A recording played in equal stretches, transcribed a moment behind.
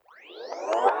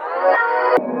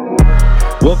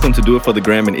Welcome to Do It for the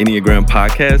Gram and Enneagram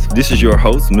podcast. This is your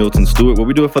host, Milton Stewart, where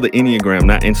we do it for the Enneagram,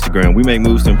 not Instagram. We make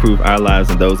moves to improve our lives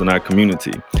and those in our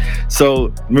community.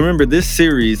 So remember, this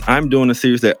series, I'm doing a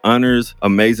series that honors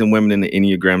amazing women in the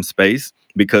Enneagram space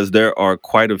because there are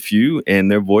quite a few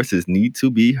and their voices need to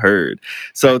be heard.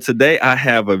 So today I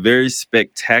have a very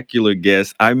spectacular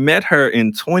guest. I met her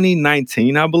in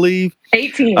 2019, I believe.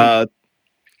 18.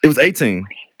 It was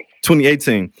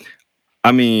 2018.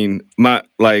 I mean,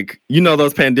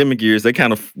 those pandemic years, they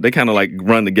kind of like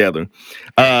run together.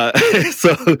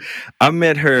 So I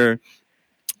met her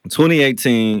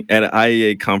 2018 at an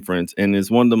IEA conference, and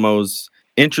it's one of the most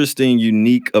interesting,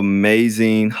 unique,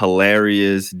 amazing,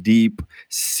 hilarious, deep,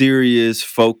 serious,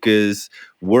 focused,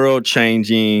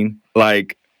 world-changing,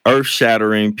 like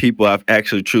earth-shattering people I've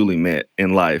actually truly met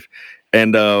in life.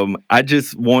 And I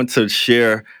just want to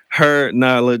share her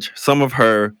knowledge, some of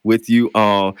her, with you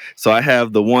all. So I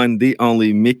have the one, the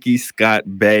only Mickey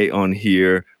Scott Bay on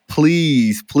here.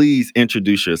 Please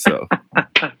introduce yourself.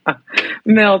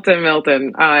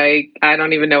 Milton. I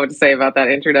don't even know what to say about that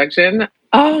introduction.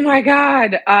 Oh my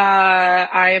God.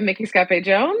 I am Mickey Scott Bay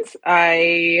Jones.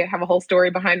 I have a whole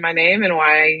story behind my name and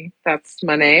why that's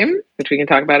my name, which we can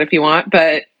talk about if you want.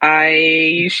 But I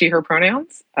use she, her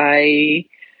pronouns. I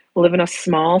live in a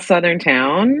small southern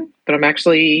town, but I'm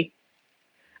actually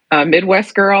a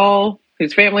Midwest girl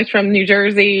whose family's from New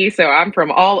Jersey. So I'm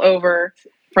from all over,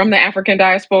 from the African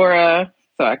diaspora.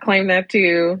 So I claim that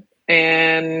too.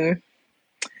 And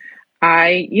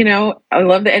I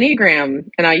love the Enneagram,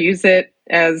 and I use it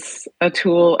as a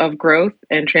tool of growth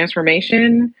and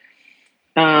transformation.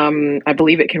 I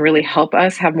believe it can really help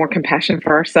us have more compassion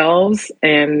for ourselves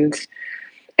and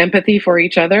empathy for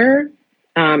each other.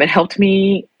 It helped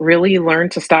me really learn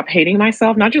to stop hating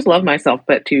myself, not just love myself,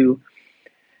 but to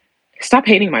stop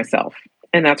hating myself.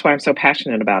 And that's why I'm so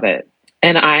passionate about it.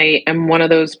 And I am one of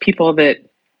those people that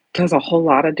does a whole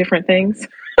lot of different things.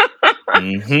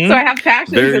 Mm-hmm. So I have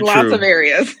passions in lots of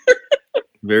areas.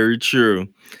 Very true.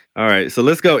 All right, so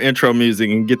let's go intro music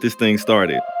and get this thing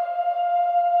started.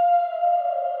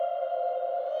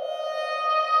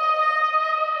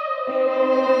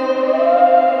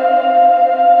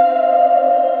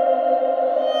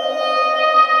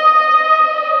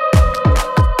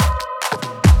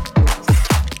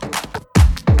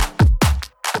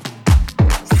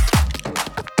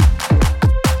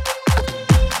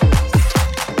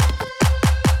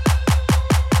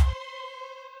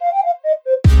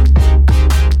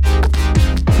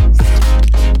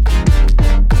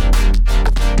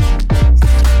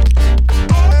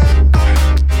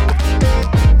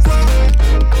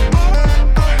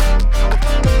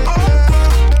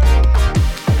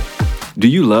 Do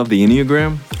you love the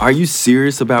Enneagram? Are you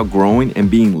serious about growing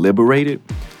and being liberated?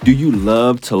 Do you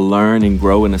love to learn and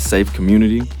grow in a safe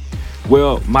community?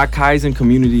 Well, my Kaizen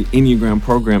Community Enneagram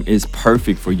program is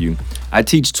perfect for you. I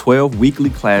teach 12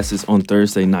 weekly classes on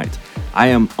Thursday nights. I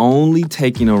am only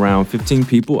taking around 15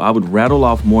 people. I would rattle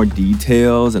off more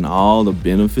details and all the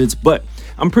benefits, but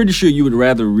I'm pretty sure you would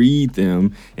rather read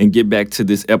them and get back to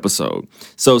this episode.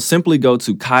 So simply go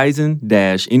to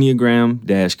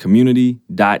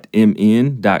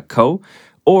kaizen-enneagram-community.mn.co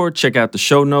or check out the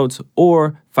show notes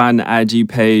or find the IG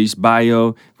page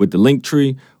bio with the link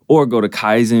tree or go to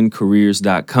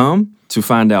kaizencareers.com to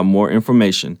find out more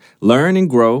information. Learn and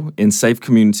grow in safe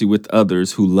community with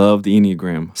others who love the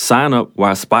Enneagram. Sign up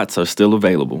while spots are still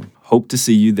available. Hope to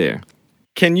see you there.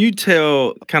 Can you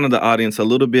tell kind of the audience a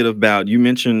little bit about, you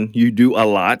mentioned you do a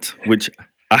lot, which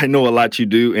I know a lot you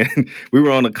do. And we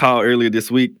were on a call earlier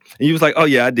this week and you was like, oh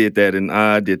yeah, I did that. And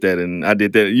I did that. And I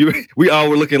did that. We all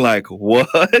were looking like,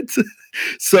 what?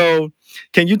 So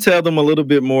can you tell them a little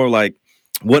bit more like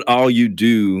what all you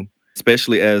do,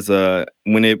 especially as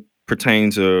when it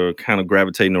pertains or kind of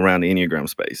gravitating around the Enneagram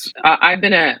space? I've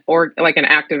been an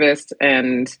activist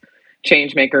and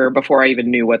change maker before I even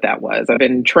knew what that was. I've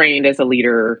been trained as a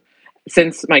leader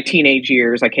since my teenage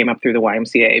years. I came up through the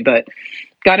YMCA, but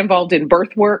got involved in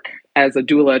birth work as a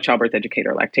doula, childbirth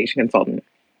educator, lactation consultant,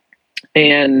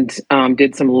 and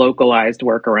did some localized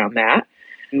work around that.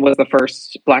 And was the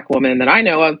first Black woman that I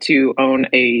know of to own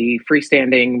a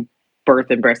freestanding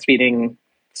birth and breastfeeding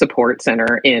support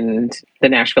center in the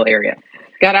Nashville area.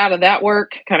 Got out of that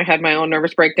work, kind of had my own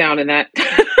nervous breakdown in that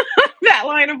that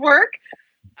line of work.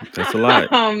 That's a lot.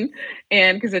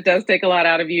 And because it does take a lot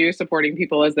out of you supporting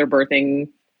people as they're birthing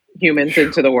humans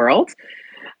into the world.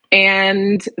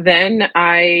 And then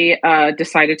I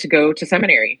decided to go to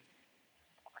seminary,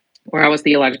 where I was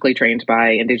theologically trained by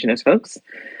Indigenous folks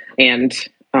and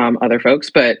other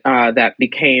folks, but that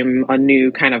became a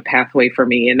new kind of pathway for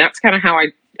me. And that's kind of how I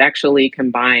actually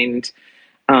combined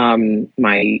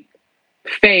my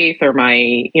faith or my,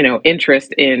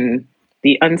 interest in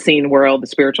the unseen world, the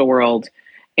spiritual world,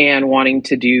 and wanting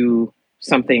to do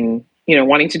something,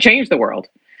 wanting to change the world.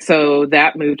 So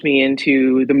that moved me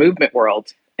into the movement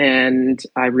world. And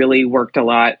I really worked a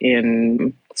lot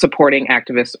in supporting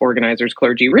activists, organizers,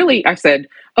 clergy. Really, I said,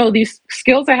 oh, these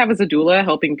skills I have as a doula,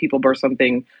 helping people birth a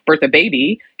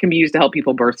baby, can be used to help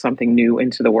people birth something new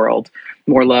into the world.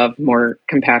 More love, more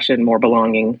compassion, more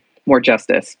belonging, more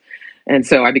justice. And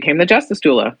so I became the justice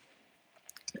doula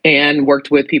and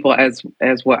worked with people as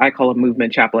what I call a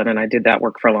movement chaplain. And I did that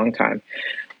work for a long time.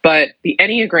 But the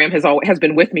Enneagram has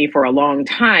been with me for a long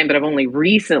time, but I've only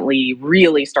recently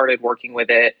really started working with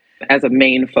it as a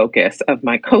main focus of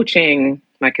my coaching,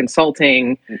 my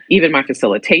consulting, even my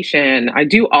facilitation. I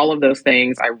do all of those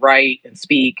things. I write and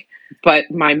speak.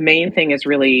 But my main thing is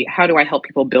really, how do I help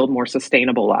people build more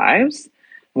sustainable lives,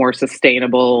 more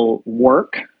sustainable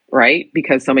work, right?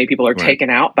 Because so many people are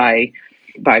taken out by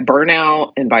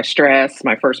burnout and by stress.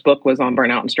 My first book was on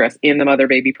burnout and stress in the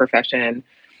mother-baby profession.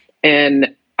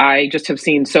 And I just have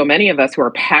seen so many of us who are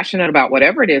passionate about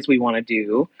whatever it is we want to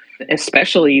do,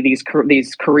 especially these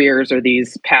careers or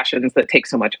these passions that take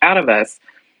so much out of us.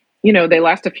 They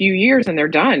last a few years and they're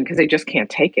done because they just can't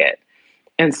take it.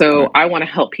 And so I want to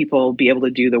help people be able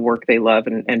to do the work they love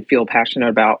and feel passionate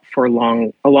about for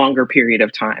a longer period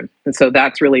of time. And so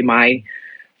that's really my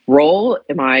role.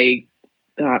 My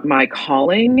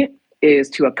calling is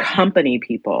to accompany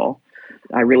people.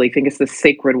 I really think it's the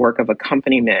sacred work of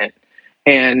accompaniment.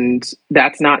 And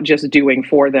that's not just doing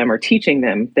for them or teaching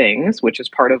them things, which is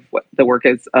part of what the work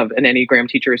is of an Enneagram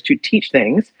teacher, is to teach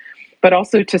things, but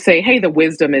also to say, hey, the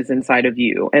wisdom is inside of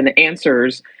you and the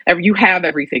answers, you have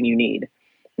everything you need.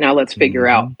 Now let's figure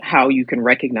out how you can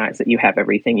recognize that you have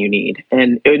everything you need.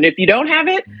 And if you don't have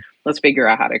it, let's figure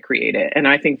out how to create it. And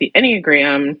I think the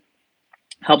Enneagram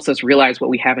helps us realize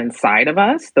what we have inside of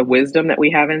us, the wisdom that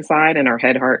we have inside in our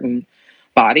head, heart, and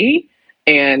body,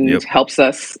 and helps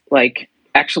us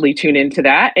actually tune into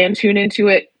that and tune into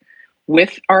it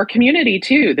with our community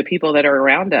too, the people that are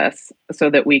around us, so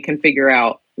that we can figure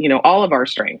out, all of our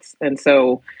strengths. And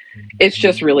so it's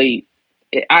just really,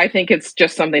 I think it's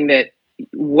just something that,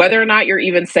 whether or not you're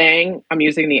even saying I'm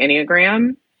using the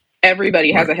Enneagram,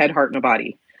 everybody has a head, heart, and a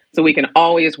body. So we can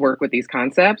always work with these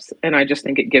concepts. And I just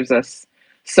think it gives us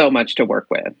so much to work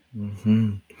with.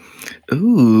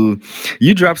 Ooh,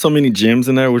 you dropped so many gems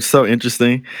in there, which is so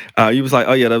interesting. You was like,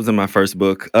 oh yeah, that was in my first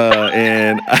book.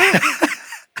 And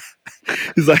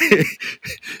it's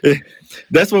like,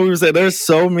 that's what we were saying. There's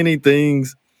so many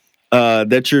things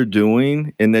that you're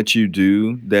doing and that you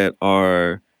do that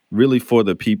are really for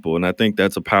the people. And I think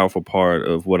that's a powerful part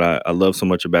of what I love so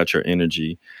much about your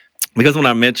energy. Because when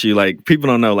I met you, people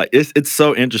don't know, it's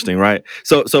so interesting, right?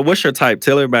 So what's your type?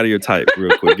 Tell everybody your type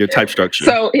real quick, your type structure.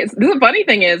 So the funny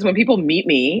thing is, when people meet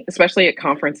me, especially at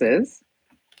conferences,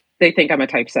 they think I'm a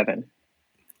type 7.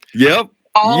 Yep.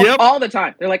 All the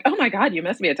time. They're like, oh my God, you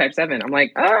must be a type 7. I'm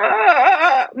like,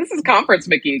 this is Conference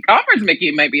Mickey. Conference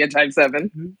Mickey might be a type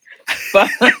 7,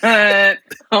 but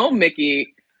Home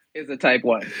Mickey is a type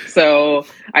 1. So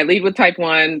I lead with type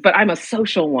 1, but I'm a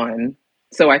social one.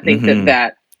 So I think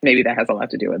that maybe that has a lot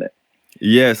to do with it.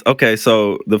 Yes. Okay.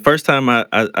 So the first time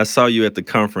I saw you at the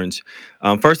conference,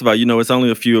 first of all, it's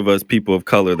only a few of us people of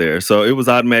color there. So it was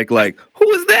automatic,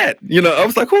 who is that? I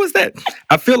was like, who is that?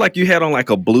 I feel like you had on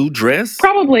a blue dress.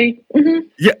 Probably. Mm-hmm.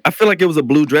 Yeah. I feel like it was a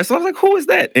blue dress. So I was like, who is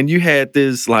that? And you had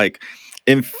this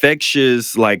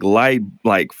infectious,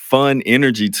 light, fun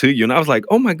energy to you. And I was like,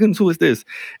 oh my goodness, who is this?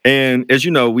 And as you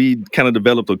know, we kind of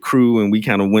developed a crew and we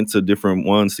kind of went to different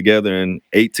ones together and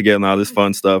ate together and all this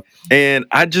fun stuff. And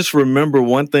I just remember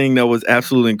one thing that was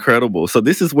absolutely incredible. So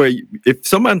this is where if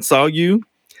someone saw you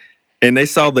and they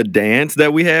saw the dance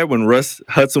that we had when Russ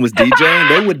Hudson was DJing,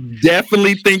 they would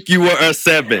definitely think you were a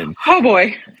 7. Oh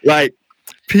boy.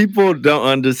 People don't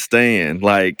understand.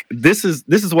 This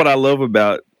is what I love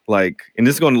about and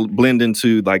this is going to blend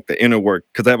into the inner work,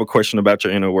 because I have a question about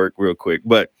your inner work real quick.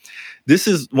 But this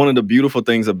is one of the beautiful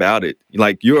things about it.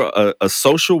 You're a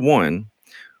social one.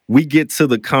 We get to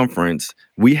the conference,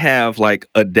 we have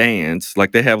a dance,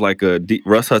 they have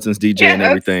Russ Hudson's DJ and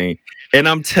everything. And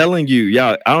I'm telling you,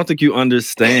 y'all, I don't think you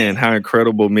understand how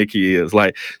incredible Mickey is.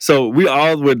 So we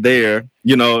all were there,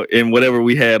 in whatever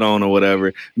we had on or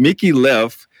whatever. Mickey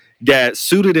left, got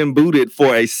suited and booted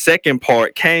for a second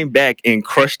part, came back and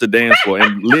crushed the dance floor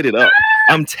and lit it up.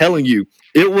 I'm telling you,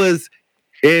 it was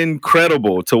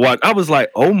incredible to watch. I was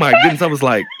like, oh my goodness. I was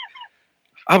like,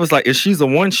 if she's the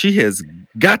one, she has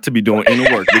got to be doing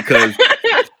inner work, because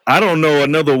I don't know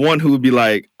another one who would be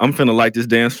like, I'm finna light this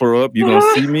dance floor up. You're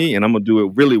gonna see me, and I'm gonna do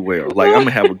it really well. Like I'm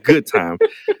gonna have a good time.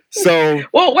 So,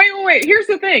 well, wait. Here's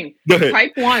the thing. go ahead.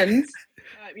 Type ones,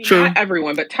 I mean, True. not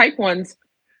everyone, but type ones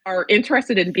are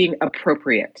interested in being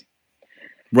appropriate.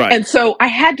 Right. And so I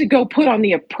had to go put on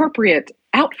the appropriate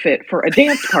outfit for a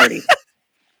dance party.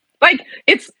 Like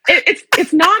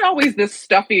it's not always this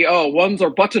stuffy, oh, ones are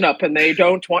button up and they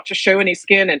don't want to show any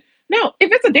skin. And no,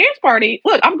 if it's a dance party,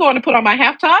 look, I'm going to put on my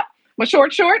half top, my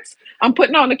short shorts, I'm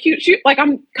putting on a cute shoe. Like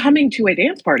I'm coming to a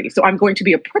dance party. So I'm going to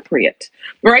be appropriate.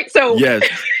 Right. So Yes.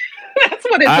 that's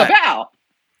what it's about.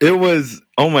 It was,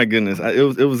 oh my goodness.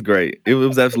 It was great. It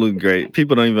was absolutely great.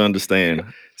 People don't even understand.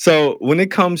 So when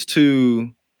it comes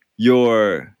to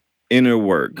your inner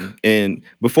work, and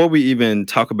before we even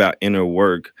talk about inner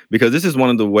work, because this is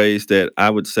one of the ways that I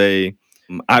would say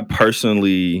I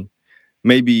personally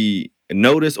maybe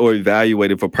notice or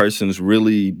evaluate if a person's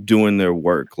really doing their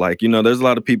work. Like, there's a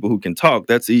lot of people who can talk.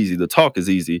 That's easy. The talk is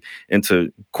easy. And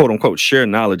to quote unquote share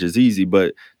knowledge is easy.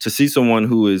 But to see someone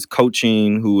who is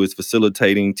coaching, who is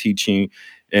facilitating, teaching,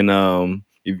 and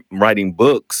writing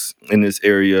books in this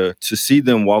area, to see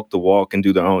them walk the walk and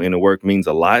do their own inner work means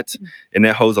a lot. And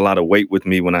that holds a lot of weight with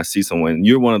me when I see someone.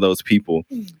 You're one of those people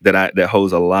that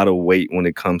holds a lot of weight when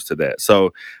it comes to that.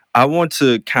 So I want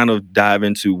to kind of dive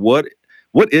into what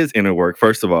is inner work,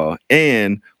 first of all,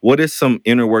 and what is some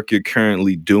inner work you're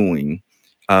currently doing,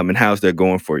 and how's that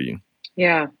going for you?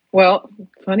 Yeah. Well,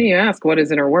 funny you ask, what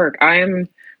is inner work? I'm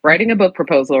writing a book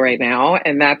proposal right now,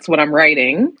 and that's what I'm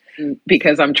writing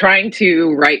because I'm trying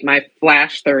to write my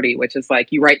Flash 30, which is like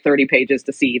you write 30 pages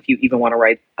to see if you even want to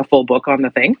write a full book on the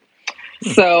thing.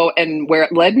 So, and where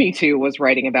it led me to was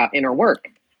writing about inner work.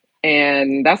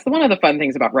 And that's one of the fun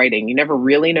things about writing. You never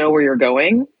really know where you're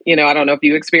going. I don't know if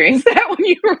you experienced that when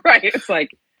you write. It's like,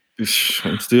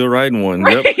 I'm still writing one.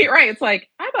 right, Yep. right. It's like,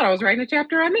 I thought I was writing a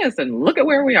chapter on this, and look at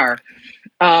where we are.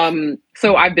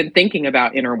 So I've been thinking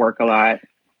about inner work a lot.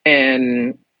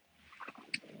 And,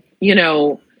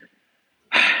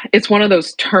 it's one of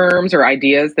those terms or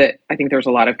ideas that I think there's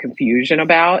a lot of confusion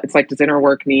about. It's like, does inner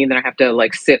work mean that I have to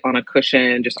like sit on a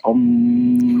cushion, just for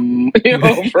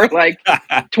like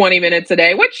 20 minutes a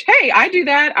day? Which, hey, I do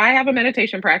that. I have a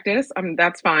meditation practice.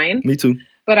 That's fine. Me too.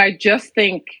 But I just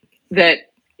think that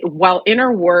while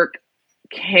inner work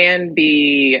can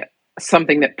be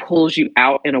something that pulls you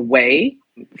out in a way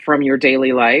from your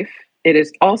daily life, it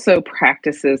is also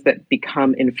practices that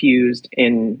become infused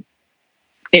in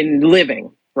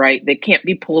living, right? They can't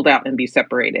be pulled out and be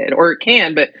separated, or it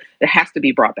can, but it has to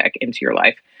be brought back into your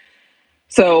life.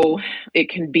 So it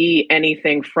can be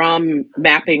anything from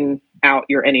mapping out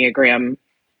your Enneagram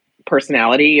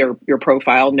personality or your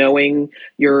profile, knowing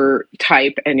your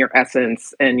type and your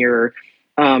essence and your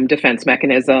defense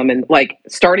mechanism, and like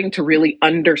starting to really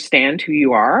understand who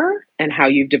you are and how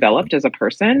you've developed as a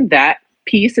person. That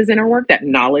piece is inner work, that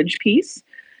knowledge piece.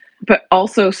 But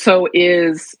also, so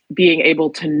is being able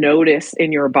to notice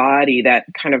in your body that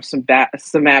kind of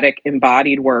somatic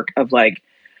embodied work of like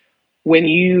when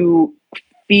you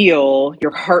feel your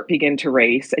heart begin to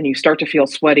race and you start to feel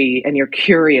sweaty and you're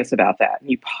curious about that and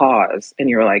you pause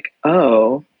and you're like,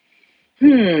 oh,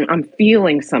 I'm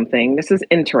feeling something. This is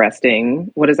interesting.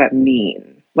 What does that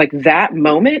mean? Like that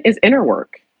moment is inner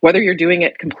work, whether you're doing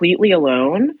it completely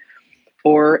alone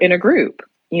or in a group,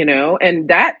 and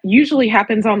that usually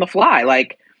happens on the fly.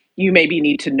 Like you maybe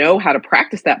need to know how to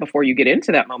practice that before you get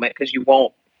into that moment because you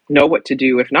won't know what to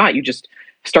do. If not, you just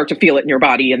start to feel it in your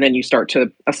body and then you start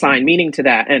to assign meaning to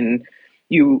that and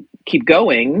you keep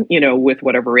going, with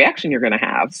whatever reaction you're going to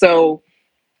have. So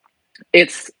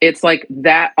it's like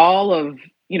that, all of,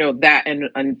 that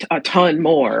and a ton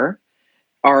more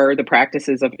are the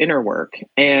practices of inner work.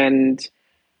 And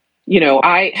I'm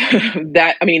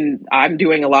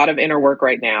doing a lot of inner work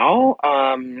right now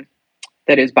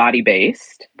that is body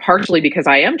based, partially because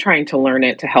I am trying to learn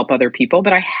it to help other people,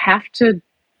 but I have to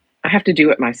do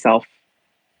it myself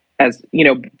as,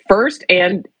 first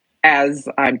and as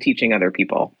I'm teaching other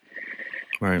people.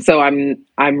 Right. So I'm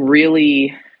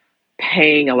really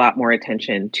paying a lot more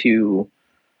attention to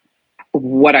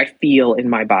what I feel in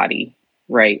my body,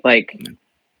 right? Like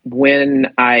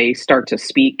when I start to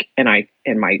speak and I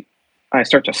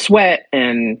start to sweat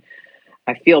and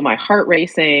I feel my heart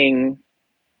racing,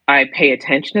 I pay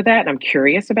attention to that and I'm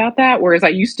curious about that. Whereas I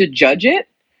used to judge it.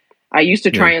 I used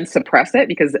to try and suppress it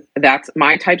because that's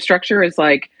my type structure is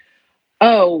like,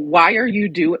 oh, why are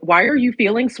you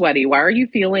feeling sweaty? Why are you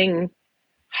feeling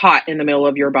hot in the middle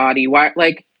of your body? Why,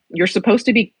 like, you're supposed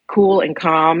to be cool and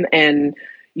calm and,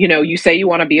 you say you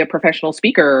want to be a professional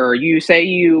speaker, or you say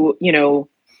you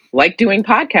like doing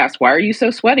podcasts. Why are you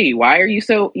so sweaty? Why are you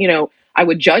so, I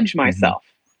would judge Hmm. myself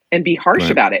and be harsh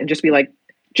Right. about it and just be like,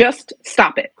 just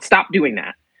stop it. Stop doing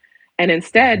that. And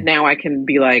instead, Mhm. now I can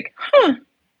be like,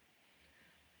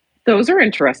 those are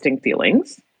interesting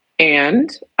feelings. And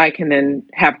I can then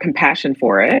have compassion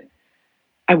for it.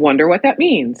 I wonder what that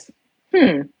means.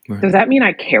 Right. Does that mean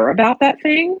I care about that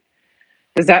thing?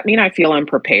 Does that mean I feel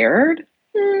unprepared?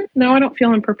 No, I don't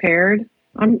feel unprepared.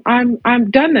 I'm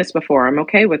done this before. I'm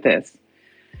okay with this.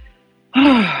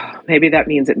 Maybe that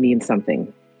means it means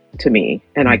something to me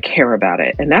and I Mm. care about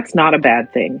it. And that's not a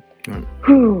bad thing. Right.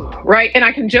 Right. And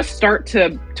I can just start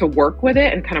to work with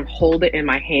it and kind of hold it in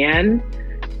my hand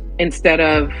instead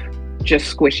of just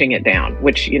squishing it down,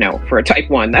 which, for a type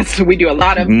 1, that's we do a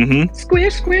lot of Hmm.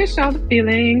 squish all the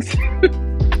feelings.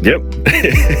 Yep.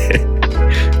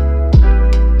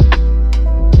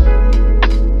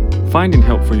 Finding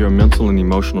help for your mental and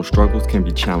emotional struggles can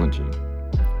be challenging.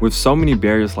 With so many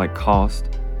barriers like cost,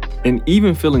 and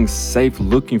even feeling safe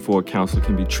looking for a counselor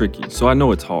can be tricky, so I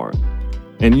know it's hard.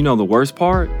 And the worst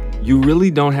part? You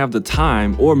really don't have the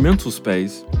time or mental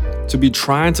space to be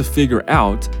trying to figure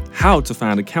out how to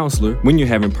find a counselor when you're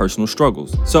having personal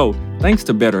struggles. So, thanks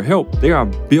to BetterHelp, they are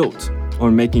built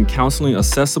on making counseling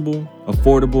accessible,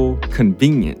 affordable,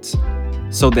 convenient,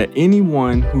 so that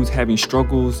anyone who's having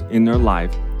struggles in their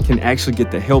life can actually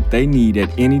get the help they need at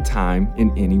any time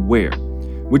and anywhere,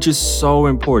 which is so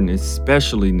important,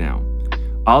 especially now.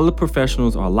 All the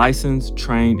professionals are licensed,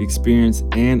 trained, experienced,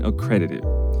 and accredited.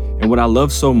 And what I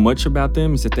love so much about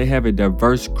them is that they have a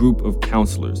diverse group of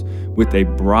counselors with a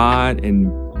broad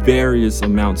and various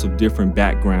amounts of different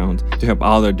backgrounds to help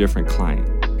all their different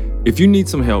clients. If you need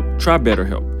some help, try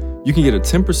BetterHelp. You can get a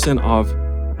 10% off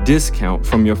discount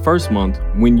from your first month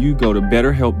when you go to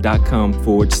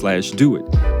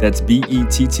betterhelp.com/doit. That's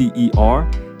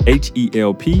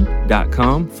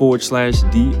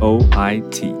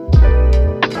BetterHelp.com/DOIT.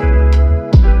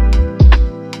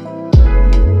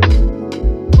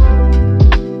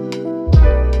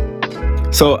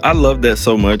 So I love that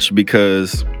so much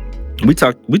because we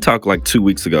talked like 2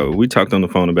 weeks ago. We talked on the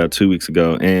phone about 2 weeks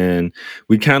ago, and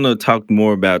we kind of talked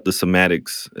more about the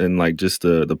somatics and like just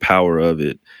the power of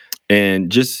it.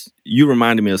 And just you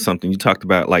reminded me of something. You talked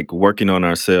about like working on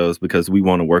ourselves because we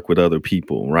want to work with other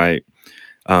people, right?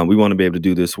 We want to be able to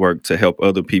do this work to help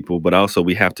other people, but also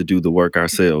we have to do the work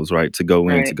ourselves, right? To go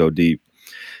in, to Right. go deep.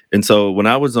 And so when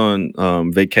I was on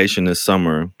vacation this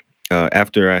summer,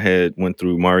 after I had went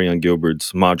through Marion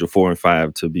Gilbert's module 4 and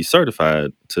 5 to be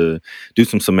certified to do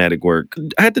some somatic work,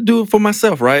 I had to do it for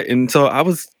myself, right? And so I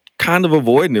was kind of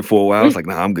avoiding it for a while. I was like,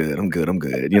 "Nah, I'm good, I'm good, I'm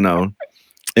good."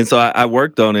 And so I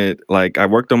worked on it. Like I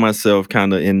worked on myself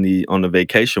kind of on the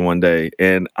vacation one day,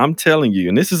 and I'm telling you,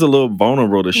 and this is a little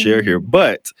vulnerable to share here, Mhm.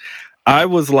 but I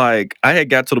was like, I had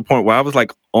got to the point where I was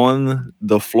like on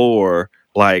the floor,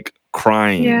 like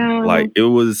crying. Yeah. Like it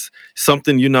was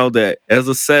something, that as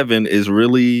a 7 is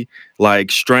really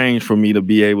like strange for me to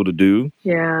be able to do.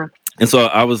 Yeah. And so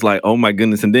I was like, oh my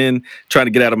goodness. And then trying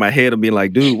to get out of my head and be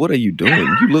like, dude, what are you doing?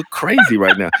 You look crazy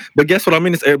right now. But guess what? I'm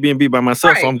in this Airbnb by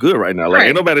myself, so Right. I'm good right now. Like ain't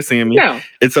Right. nobody seeing me. No.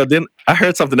 And so then I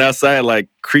heard something outside like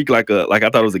creak like I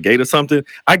thought it was a gate or something.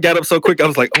 I got up so quick, I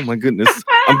was like, oh my goodness,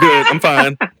 I'm good, I'm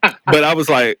fine. But I was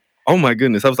like, oh my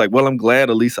goodness. I was like, well, I'm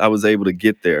glad at least I was able to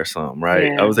get there some, right?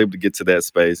 I Yeah. was able to get to that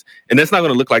space. And that's not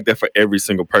going to look like that for every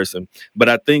single person. But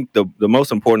I think the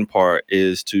most important part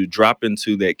is to drop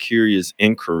into that curious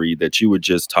inquiry that you were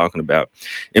just talking about.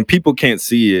 And people can't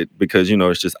see it because,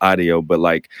 it's just audio. But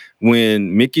like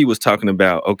when Mickey was talking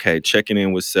about, okay, checking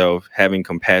in with self, having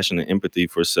compassion and empathy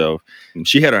for self,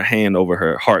 she had her hand over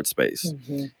her heart space.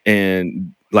 Mhm.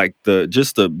 And like the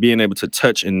being able to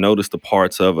touch and notice the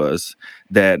parts of us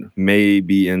that may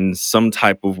be in some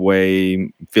type of way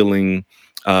feeling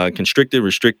constricted,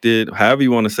 restricted, however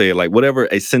you want to say it, like whatever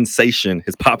a sensation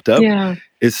has popped up, Yeah.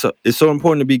 it's so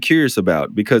important to be curious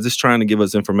about because it's trying to give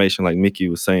us information, like Mickey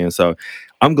was saying. So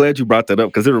I'm glad you brought that up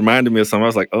because it reminded me of something. I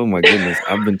was like, oh my goodness,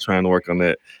 I've been trying to work on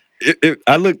that.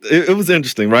 It was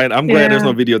interesting, right? I'm glad there's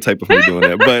Yeah. no videotape of me doing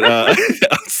that, but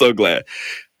I'm so glad.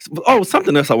 Oh,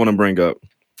 something else I want to bring up.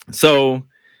 So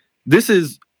this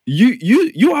is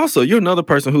you also you're another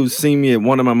person who's seen me at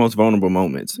one of my most vulnerable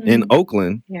moments in Mm.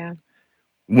 Oakland Yeah.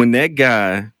 when that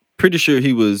guy, pretty sure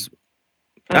he was,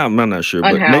 I'm not sure,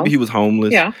 but maybe he Unhoused. was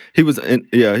homeless. Yeah. He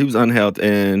was unhealthy,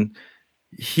 and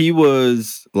he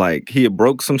was like he had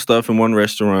broke some stuff in one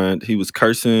restaurant. He was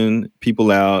cursing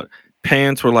people out.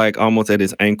 Pants were like almost at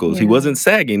his ankles. He Yeah. wasn't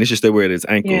sagging. It's just they were at his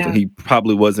ankles, and Yeah. he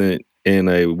probably wasn't in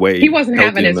a He way wasn't healthy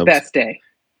having his enough. best day.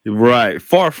 Right,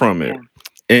 far from it.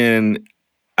 Yeah. And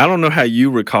I don't know how you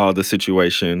recall the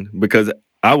situation because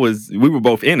we were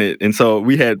both in it, and so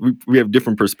we have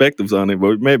different perspectives on it,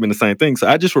 but it may have been the same thing. So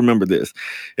I just remember this,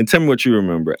 and tell me what you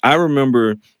remember. I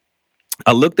remember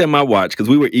I looked at my watch because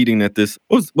we were eating at this.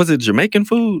 Was it Jamaican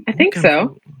food? I What think kind of so.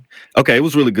 food? Okay, it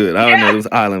was really good. I don't know. It was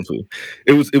island food.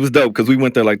 It was dope because we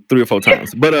went there like 3 or 4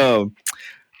 times. But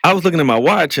I was looking at my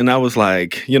watch and I was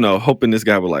like, hoping this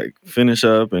guy would like finish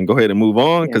up and go ahead and move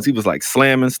on because he was like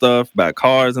slamming stuff by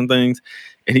cars and things.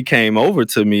 And he came over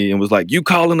to me and was like, "You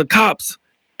calling the cops?"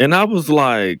 And I was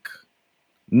like,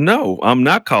 "No, I'm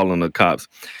not calling the cops."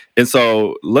 And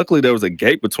so luckily there was a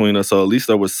gate between us, so at least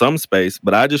there was some space.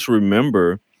 But I just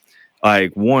remember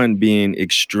like one being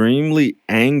extremely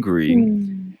angry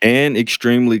and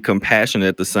extremely compassionate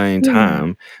at the same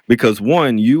time because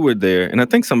one, you were there and I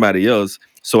think somebody else.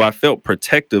 So I felt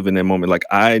protective in that moment. Like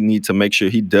I need to make sure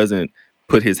he doesn't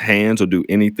put his hands or do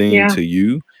anything to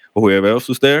you or whoever else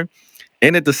was there.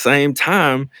 And at the same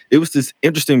time, it was this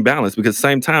interesting balance because at the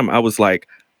same time I was like,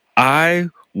 I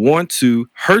want to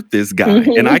hurt this guy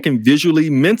and I can visually,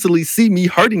 mentally see me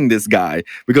hurting this guy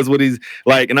because what he's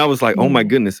like, and I was like, oh my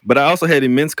goodness. But I also had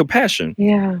immense compassion.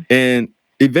 Yeah. And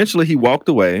eventually he walked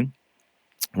away,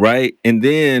 right? And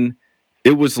then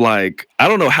it was like, I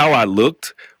don't know how I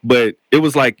looked, but it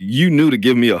was like you knew to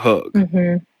give me a hug.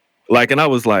 Like, and I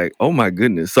was like, oh my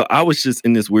goodness. So I was just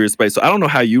in this weird space. So I don't know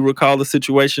how you recall the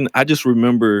situation. I just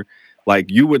remember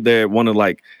like you were there, one of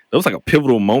like, it was like a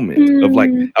pivotal moment of like,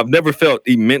 I've never felt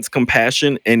immense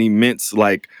compassion and immense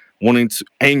like wanting to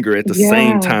anger at the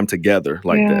same time together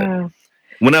like that.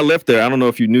 When I left there, I don't know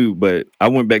if you knew, but I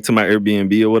went back to my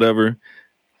Airbnb or whatever.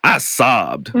 I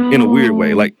sobbed in a weird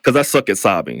way, like because I suck at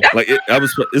sobbing. Like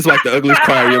it's like the ugliest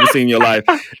cry you ever seen in your life.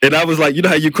 And I was like, you know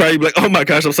how you cry, you be like, oh my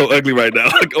gosh, I'm so ugly right now.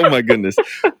 Like, oh my goodness.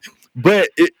 But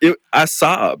I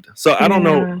sobbed. So I don't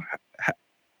know.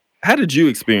 How did you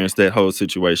experience that whole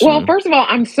situation? Well, first of all,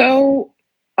 I'm so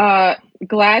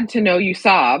glad to know you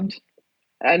sobbed.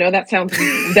 I know that sounds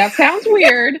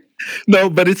weird. No,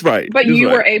 but it's right. But you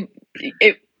were able.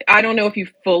 I don't know if you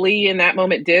fully in that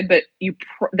moment did, but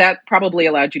that probably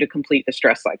allowed you to complete the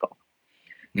stress cycle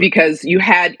because you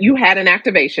had an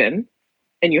activation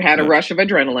and you had a rush of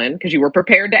adrenaline because you were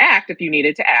prepared to act if you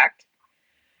needed to act.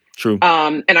 True.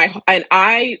 And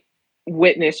I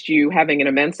witnessed you having an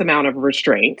immense amount of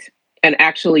restraint and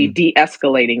actually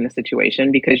de-escalating the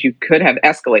situation because you could have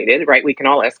escalated, right? We can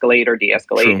all escalate or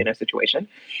de-escalate in a situation.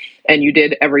 And you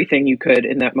did everything you could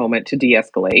in that moment to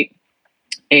de-escalate.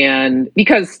 And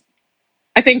because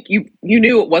I think you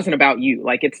knew it wasn't about you,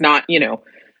 like it's not,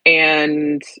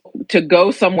 and to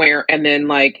go somewhere and then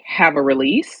like have a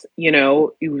release,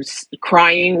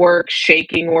 crying works,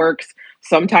 shaking works.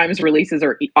 Sometimes releases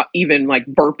are even like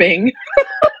burping.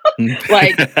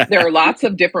 Like there are lots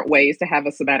of different ways to have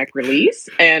a somatic release.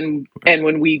 And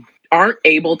when we aren't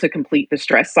able to complete the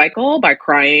stress cycle by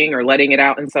crying or letting it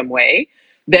out in some way,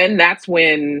 then that's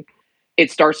when it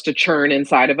starts to churn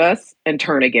inside of us and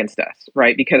turn against us,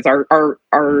 right? Because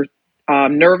our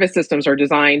nervous systems are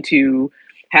designed to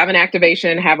have an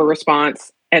activation, have a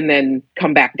response, and then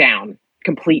come back down,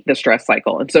 complete the stress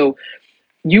cycle. And so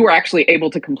you were actually able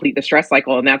to complete the stress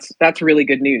cycle, and that's really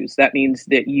good news. That means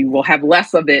that you will have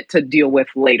less of it to deal with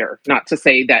later. Not to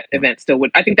say that event still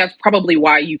would. I think that's probably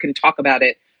why you can talk about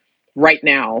it right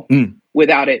now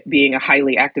without it being a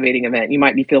highly activating event. You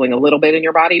might be feeling a little bit in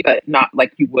your body, but not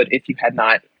like you would if you had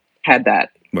not had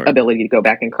that ability to go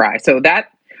back and cry. So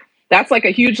that's like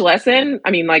a huge lesson.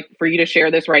 I mean, like for you to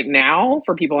share this right now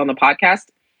for people on the podcast,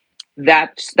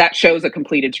 that shows a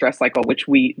completed stress cycle, which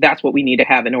that's what we need to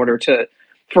have in order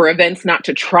for events not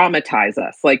to traumatize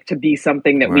us, like to be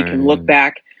something that we can look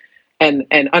back and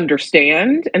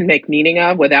understand and make meaning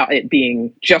of without it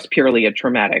being just purely a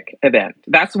traumatic event.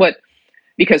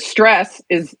 Because stress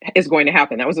is going to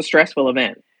happen. That was a stressful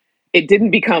event. It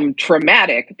didn't become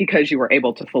traumatic because you were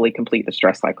able to fully complete the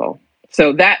stress cycle.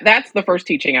 So that's the first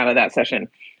teaching out of that session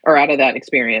or out of that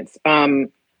experience.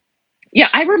 Yeah,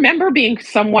 I remember being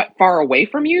somewhat far away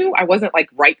from you. I wasn't like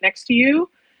right next to you.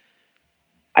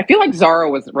 I feel like Zara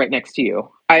was right next to you.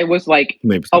 I was like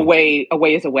a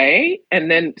ways away.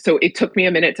 And then, so it took me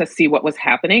a minute to see what was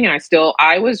happening. And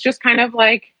I was just kind of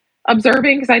like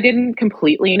observing because I didn't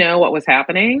completely know what was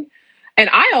happening. And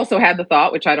I also had the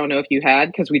thought, which I don't know if you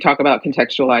had, because we talk about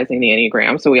contextualizing the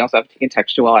Enneagram. So we also have to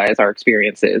contextualize our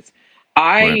experiences.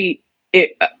 Even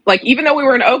though we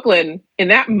were in Oakland in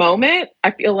that moment,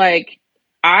 I feel like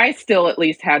I still at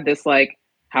least had this, like,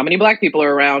 how many Black people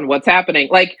are around? What's happening?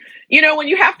 Like, when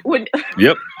you have to,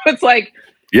 it's like,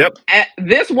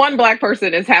 this one Black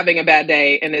person is having a bad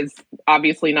day and is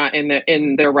obviously not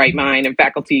in their right mind and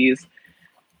faculties.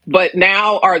 But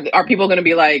now are people going to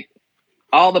be like,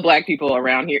 all the black people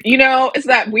around here. It's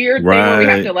that weird thing where we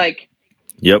have to Right.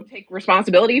 Yep. take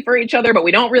responsibility for each other, but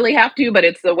we don't really have to. But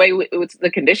it's the way it's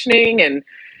the conditioning,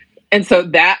 and so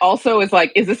that also is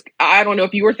like, is this? I don't know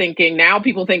if you were thinking. Now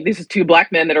people think this is two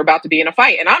black men that are about to be in a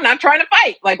fight, and I'm not trying to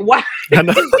fight. Like, why? I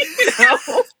know.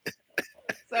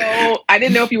 So I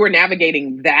didn't know if you were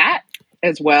navigating that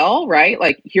as well, right?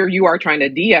 Like here you are trying to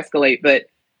de-escalate, but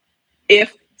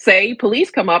if say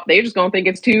police come up, they're just gonna think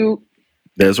it's two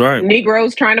That's right.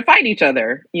 Negroes trying to fight each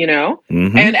other,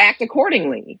 and act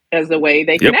accordingly as the way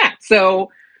they can Yep. act.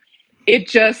 So it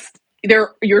just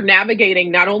you're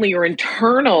navigating not only your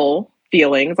internal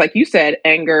feelings, like you said,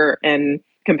 anger and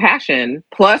compassion,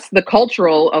 plus the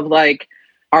cultural of like,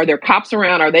 are there cops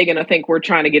around? Are they going to think we're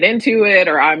trying to get into it,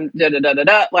 or I'm da da da da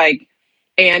da, like,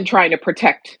 and trying to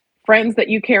protect friends that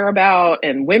you care about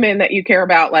and women that you care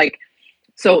about, like,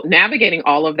 so navigating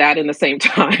all of that in the same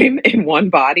time in one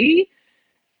body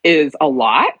is a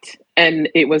lot. And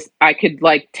I could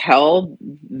like tell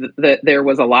that there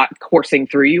was a lot coursing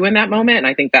through you in that moment. And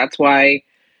I think that's why,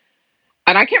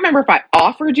 and I can't remember if I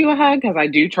offered you a hug, because I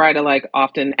do try to like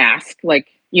often ask, like,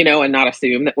 and not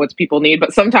assume that what people need.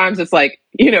 But sometimes it's like,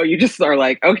 you just are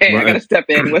like, okay, I got to Right. step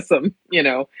in with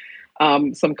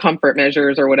some comfort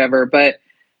measures or whatever. But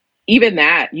even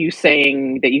that, you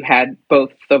saying that you had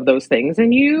both of those things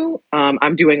in you,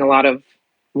 I'm doing a lot of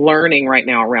learning right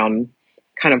now around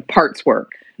kind of parts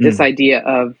work. This Mm. idea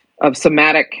of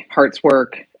somatic parts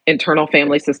work, internal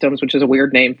family systems, which is a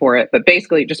weird name for it, but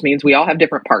basically it just means we all have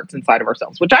different parts inside of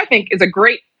ourselves, which I think is a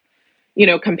great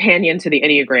companion to the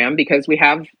Enneagram, because we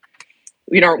have,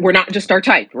 we're not just our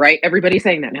type, right? Everybody's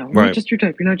saying that now. We're not Right. just your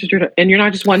type. You're not just your type, and you're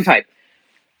not just one type.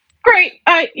 Great.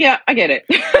 Yeah, I get it.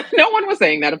 No one was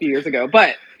saying that a few years ago,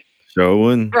 but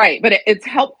Showing. right. But it's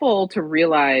helpful to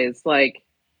realize, like,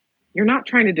 you're not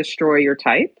trying to destroy your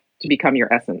type to become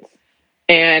your essence.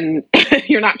 And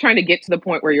you're not trying to get to the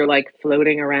point where you're like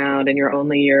floating around and you're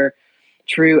only your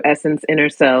true essence inner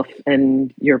self,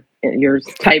 and your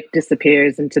type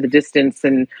disappears into the distance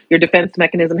and your defense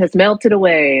mechanism has melted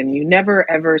away and you never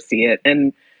ever see it,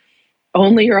 and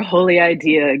only your holy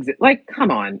idea exists. Like, come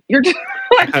on. You're just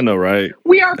like, I know, right?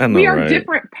 we are I know, we are right?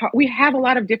 different. We have a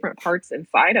lot of different parts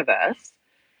inside of us,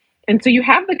 and so you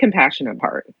have the compassionate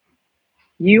part.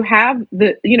 You have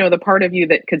the part of you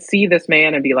that could see this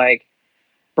man and be like,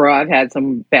 bro, I've had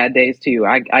some bad days too.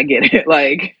 I get it.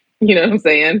 Like, you know what I'm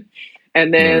saying?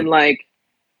 And then Right.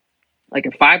 like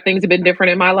if five things have been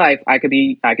different in my life, I could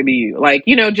be you. Like,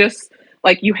 just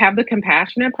like you have the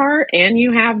compassionate part and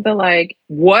you have the like,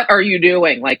 what are you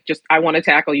doing? Like, just I want to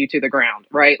tackle you to the ground,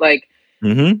 right? Like,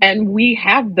 Mm-hmm. and we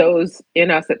have those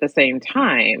in us at the same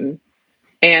time.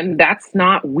 And that's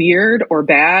not weird or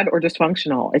bad or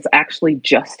dysfunctional. It's actually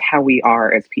just how we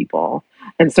are as people.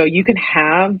 And so you can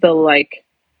have the like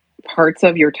parts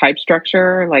of your type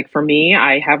structure. Like for me,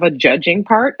 I have a judging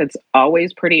part that's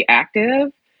always pretty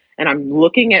active. And I'm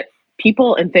looking at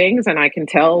people and things and I can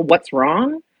tell what's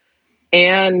wrong.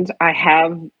 And I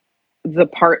have the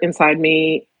part inside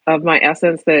me of my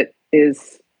essence that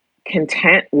is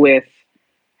content with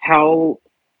how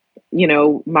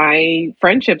my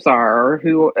friendships are, or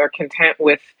who are content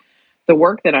with the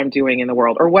work that I'm doing in the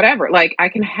world or whatever. Like I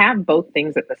can have both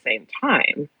things at the same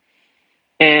time.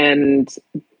 And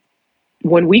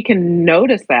when we can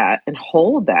notice that and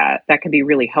hold that, that can be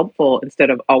really helpful instead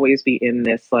of always be in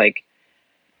this like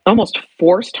almost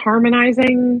forced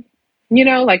harmonizing,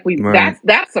 like Right.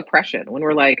 that's suppression when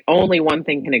we're like only one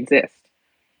thing can exist.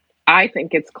 I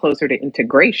think it's closer to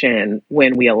integration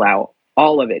when we allow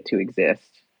all of it to exist.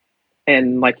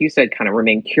 And like you said, kind of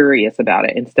remain curious about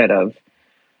it instead of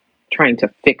trying to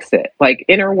fix it. Like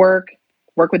inner work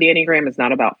with the Enneagram is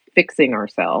not about fixing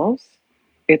ourselves.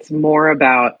 It's more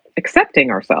about accepting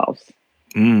ourselves.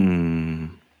 Mm.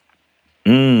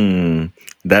 Mm.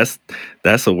 That's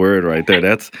that's a word right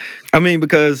there. I mean,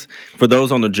 because for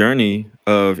those on the journey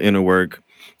of inner work,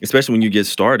 especially when you get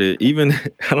started, even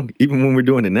even when we're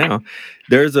doing it now,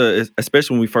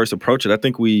 especially when we first approach it, I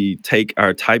think we take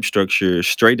our type structure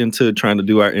straight into trying to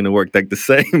do our inner work, like the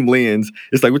same lens.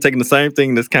 It's like we're taking the same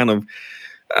thing that's kind of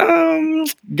um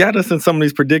got us in some of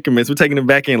these predicaments. We're taking it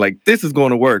back in like this is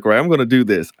going to work, right? I'm going to do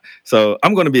this. So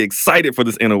I'm going to be excited for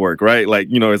this inner work, right? Like,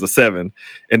 as a 7.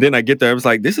 And then I get there, I was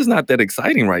like, this is not that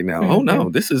exciting right now. Oh no,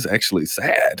 Mm-hmm. this is actually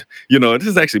sad. This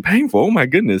is actually painful. Oh my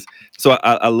goodness. So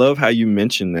I love how you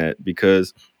mentioned that,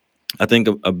 because I think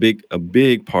a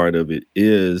big part of it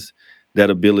is that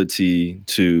ability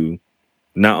to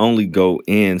not only go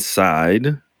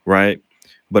inside, right?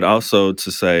 But also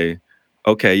to say,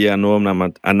 okay, yeah, I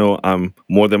know I'm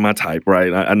more than my type,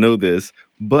 right? I know this,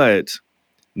 but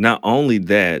not only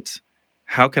that,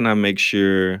 how can I make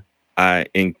sure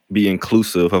be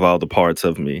inclusive of all the parts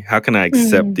of me? How can I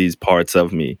accept Mm. these parts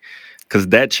of me? Because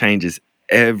that changes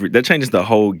the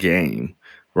whole game,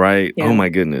 right? Oh Yeah. my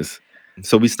goodness.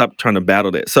 So we stop trying to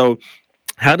battle that. So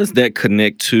how does that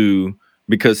connect to,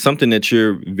 because something that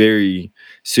you're very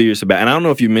serious about, and I don't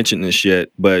know if you mentioned this yet,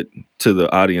 but to the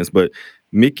audience, but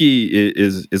Mickey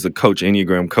is a coach,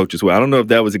 Enneagram coach as well. I don't know if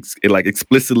that was like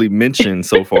explicitly mentioned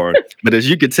so far, but as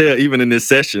you could tell, even in this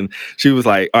session, she was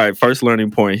like, "All right, first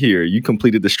learning point here, you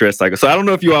completed the stress cycle." So I don't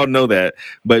know if you all know that,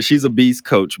 but she's a beast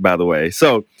coach, by the way.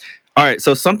 So, all right,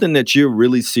 so something that you're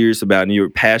really serious about and you're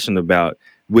passionate about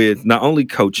with not only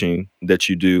coaching that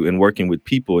you do and working with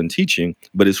people and teaching,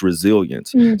 but it's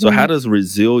resilience. So how Hmm. does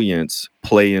resilience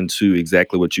play into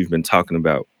exactly what you've been talking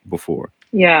about before?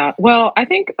 Yeah. Well, I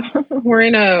think we're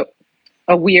in a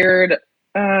weird,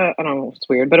 I don't know if it's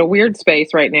weird, but a weird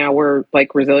space right now where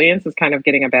like resilience is kind of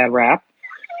getting a bad rap.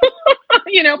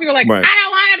 People are like, Right. I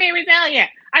don't want to be resilient.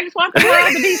 I just want the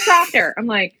world to be softer. I'm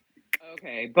like,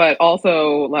 okay, but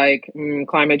also like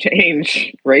climate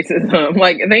change, racism,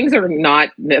 like things are not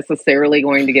necessarily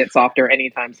going to get softer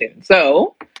anytime soon.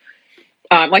 So,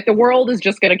 like the world is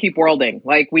just going to keep worlding.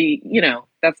 Like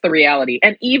that's the reality.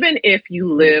 And even if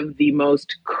you live the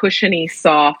most cushiony,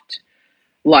 soft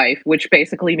life, which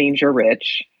basically means you're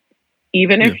rich,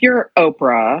 even Yeah. if you're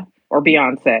Oprah or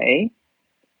Beyonce,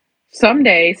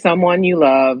 someday someone you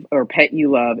love or pet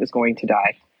you love is going to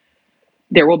die.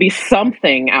 There will be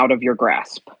something out of your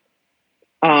grasp.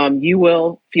 You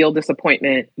will feel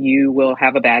disappointment. You will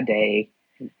have a bad day.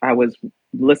 I was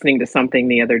listening to something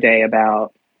the other day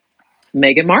about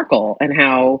Meghan Markle and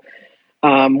how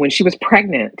when she was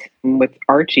pregnant with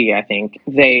Archie, I think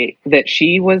that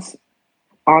she was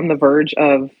on the verge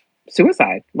of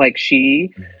suicide. Like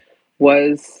she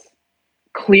was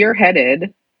clear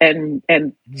headed and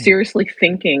Mm. seriously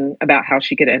thinking about how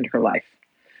she could end her life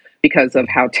because of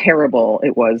how terrible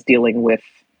it was dealing with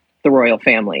the royal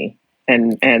family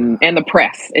and the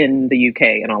press in the UK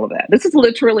and all of that. This is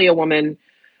literally a woman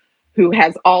who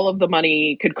has all of the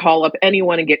money, could call up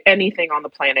anyone and get anything on the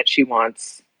planet she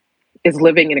wants, is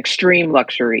living in extreme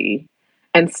luxury,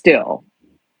 and still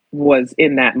was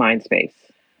in that mind space.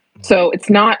 So it's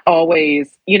not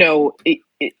always,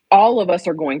 all of us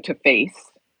are going to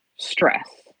face stress.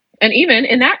 And even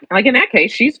in that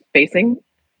case, she's facing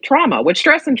trauma, which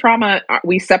stress and trauma,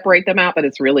 we separate them out, but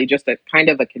it's really just a kind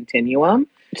of a continuum.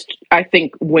 I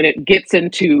think when it gets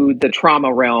into the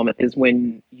trauma realm is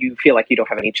when you feel like you don't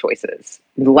have any choices.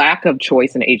 The lack of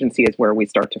choice and agency is where where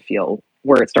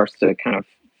it starts to kind of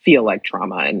feel like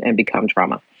trauma and become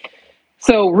trauma.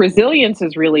 So resilience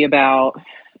is really about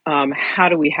how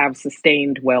do we have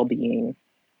sustained well-being?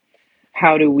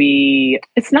 How do we?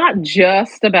 It's not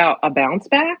just about a bounce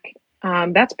back.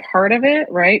 That's part of it,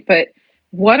 right? But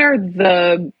what are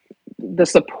the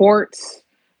supports,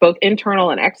 both internal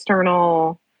and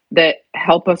external, that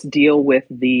help us deal with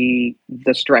the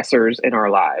stressors in our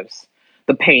lives,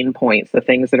 the pain points, the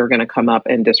things that are going to come up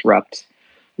and disrupt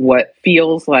what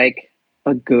feels like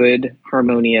a good,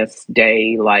 harmonious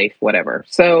day, life, whatever.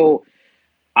 So,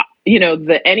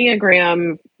 the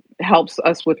Enneagram helps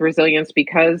us with resilience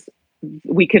because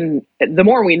the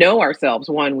more we know ourselves,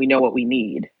 one, we know what we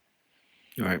need.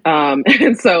 All right.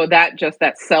 And so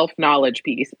that self knowledge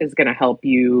piece is going to help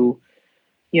you,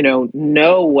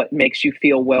 know what makes you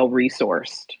feel well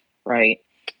resourced, right?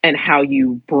 And how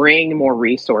you bring more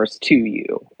resource to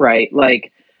you, right?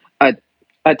 Like a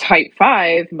a type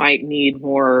 5 might need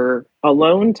more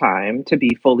alone time to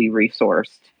be fully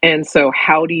resourced. And so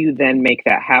how do you then make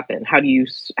that happen? How do you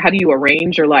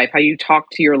arrange your life? How do you talk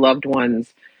to your loved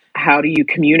ones? How do you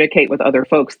communicate with other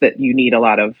folks that you need a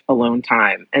lot of alone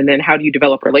time? And then how do you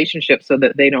develop relationships so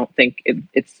that they don't think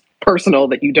it's personal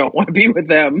that you don't want to be with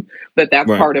them, but that's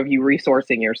Right. part of you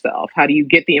resourcing yourself? How do you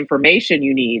get the information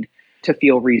you need to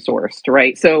feel resourced,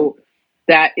 right? So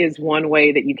that is one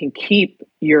way that you can keep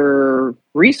your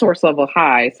resource level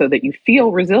high so that you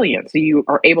feel resilient. So you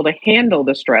are able to handle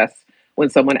the stress when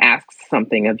someone asks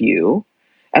something of you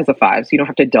as a 5. So you don't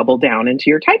have to double down into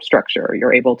your type structure.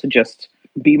 You're able to just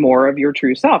be more of your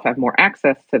true self, have more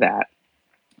access to that,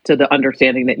 to the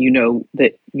understanding that you know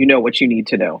what you need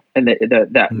to know, and that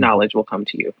Mhm. knowledge will come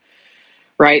to you.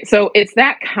 Right. So it's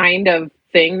that kind of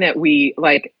thing that we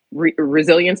like.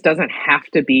 Resilience doesn't have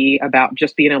to be about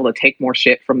just being able to take more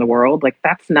shit from the world. Like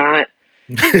that's not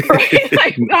right.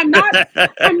 Like I'm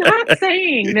not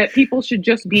saying that people should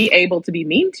just be able to be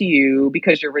mean to you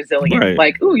because you're resilient. Right.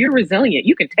 Like, ooh, you're resilient.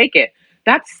 You can take it.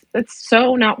 That's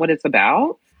so not what it's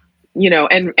about.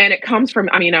 And it comes from,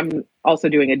 I mean, I'm also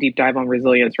doing a deep dive on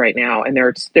resilience right now, and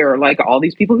there are like all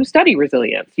these people who study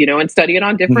resilience, and study it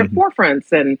on different Mhm.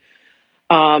 forefronts and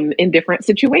in different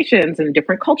situations and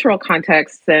different cultural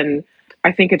contexts. And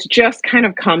I think it's just kind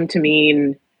of come to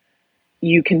mean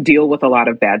you can deal with a lot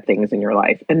of bad things in your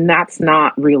life, and that's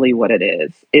not really what it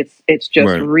is. It's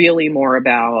just Right. really more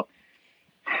about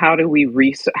how do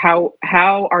we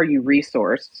how are you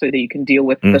resourced so that you can deal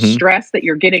with the Hmm. stress that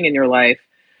you're getting in your life,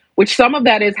 which some of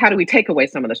that is how do we take away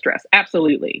some of the stress.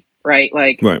 Absolutely, right?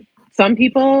 Like, Right. some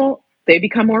people, they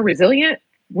become more resilient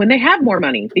when they have more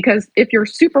money, because if you're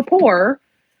super poor,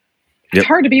 it's Yep.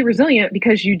 hard to be resilient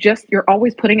because you're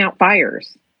always putting out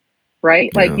fires,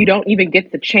 right? Like, Yeah. you don't even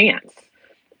get the chance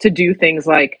to do things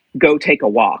like go take a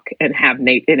walk and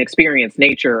and experience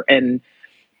nature and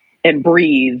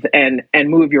breathe and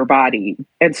move your body.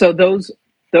 And so those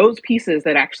pieces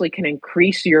that actually can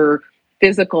increase your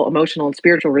physical, emotional, and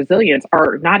spiritual resilience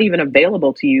are not even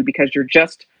available to you because you're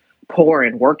just poor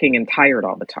and working and tired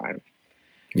all the time,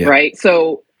 Yeah. right?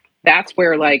 So that's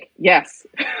where, like, yes,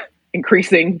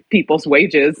 increasing people's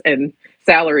wages and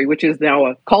salary, which is now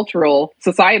a cultural,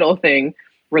 societal thing,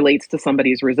 relates to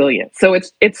somebody's resilience. So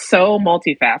it's so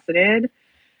multifaceted,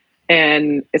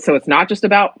 and so it's not just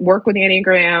about work with the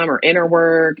Enneagram or inner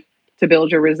work to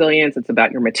build your resilience. It's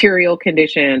about your material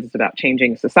conditions. It's about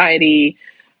changing society.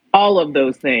 All of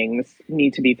those things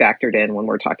need to be factored in when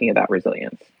we're talking about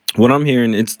resilience. What I'm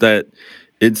hearing,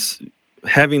 it's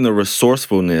having the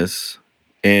resourcefulness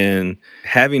and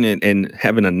having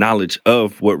a knowledge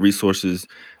of what resources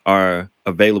are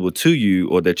available to you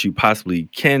or that you possibly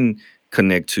can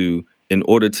connect to in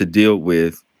order to deal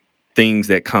with things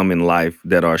that come in life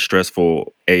that are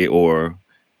stressful or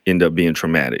end up being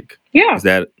traumatic. Yeah. Is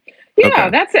that Yeah, okay?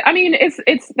 that's it. I mean,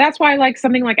 it's that's why, like,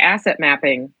 something like asset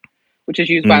mapping, which is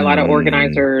used by a lot of Mm.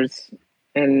 organizers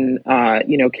and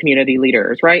community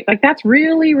leaders, right? Like, that's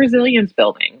really resilience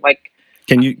building. Like,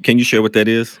 Can you share what that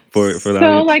is for the so,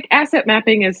 audience? like, asset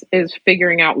mapping is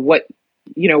figuring out what,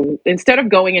 instead of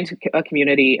going into a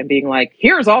community and being like,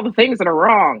 here's all the things that are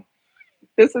wrong.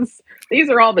 This is These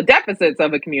are all the deficits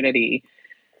of a community.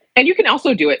 And you can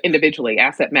also do it individually,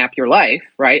 asset map your life,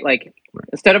 right? Like,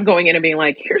 instead of going in and being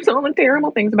like, here's all the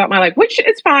terrible things about my life, which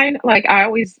is fine. Like, I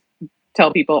always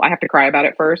tell people I have to cry about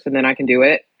it first and then I can do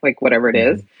it, like, whatever it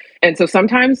is. Mhm. And so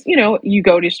sometimes, you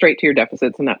go to straight to your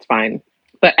deficits, and that's fine.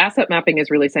 But asset mapping is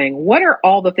really saying, what are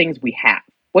all the things we have?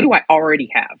 What do I already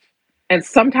have? And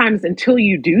sometimes until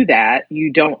you do that,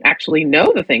 you don't actually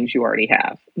know the things you already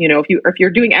have. If you're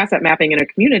doing asset mapping in a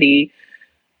community,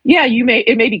 yeah,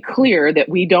 it may be clear that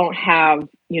we don't have,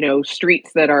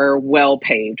 streets that are well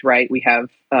paved, right? We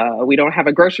don't have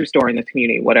a grocery store in the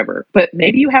community, whatever. But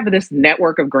maybe you have this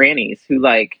network of grannies who,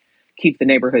 like, keep the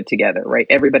neighborhood together, right?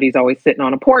 Everybody's always sitting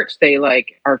on a porch. They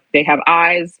have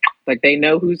eyes, like, they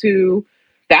know who's who.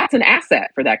 That's an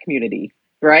asset for that community,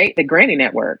 right? The granny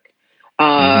network.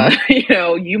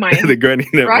 Mhm. You might, The Granny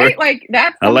right? Network. Like,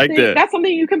 that's I like something that. that's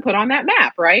something you can put on that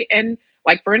map, right? And,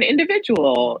 like, for an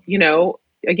individual,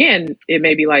 again, it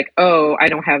may be like, oh, I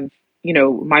don't have,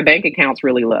 my bank account's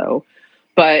really low.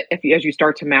 But as you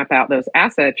start to map out those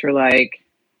assets, you're like,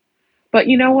 but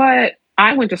you know what?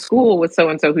 I went to school with so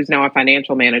and so who's now a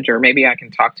financial manager. Maybe I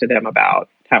can talk to them about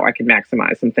how I can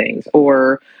maximize some things,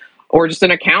 or just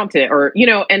an accountant, or,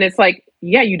 and it's like,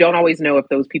 yeah, you don't always know if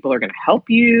those people are going to help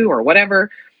you or whatever.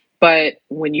 But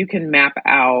when you can map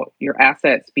out your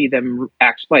assets, be them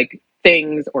actually like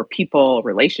things or people,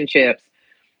 relationships,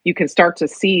 you can start to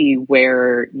see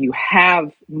where you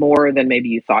have more than maybe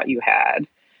you thought you had.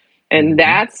 And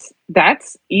Mhm.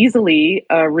 that's easily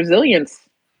a resilience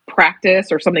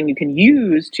practice, or something you can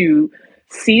use to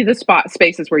see the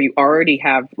spaces where you already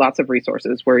have lots of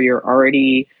resources, where you're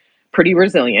already pretty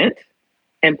resilient,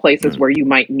 and places Right. where you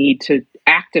might need to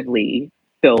actively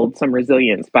build some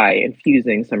resilience by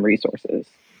infusing some resources.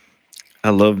 I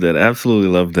love that. Absolutely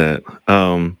love that.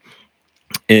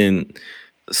 And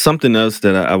something else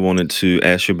that I wanted to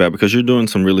ask you about because you're doing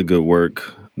some really good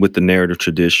work with the narrative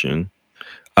tradition.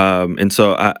 And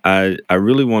so I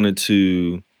really wanted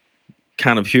to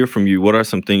kind of hear from you. What are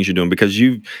some things you're doing? Because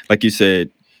like you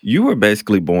said, you were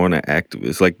basically born an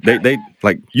activist. Like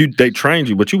they trained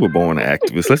you, but you were born an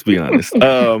activist. Let's be honest.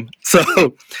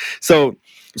 So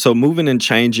so moving and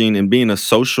changing and being a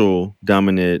social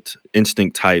dominant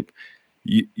instinct type,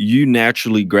 you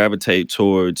naturally gravitate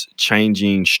towards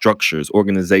changing structures,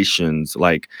 organizations.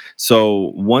 Like,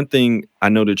 so one thing I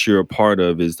know that you're a part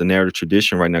of is the narrative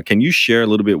tradition right now. Can you share a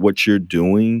little bit what you're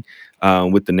doing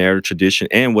with the narrative tradition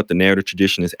and what the narrative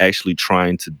tradition is actually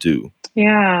trying to do?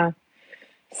 Yeah.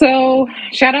 So,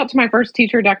 shout out to my first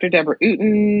teacher, Dr. Deborah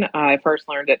Uten. I first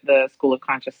learned at the School of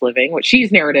Conscious Living, which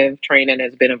she's narrative trained and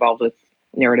has been involved with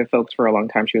narrative folks for a long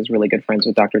time. She was really good friends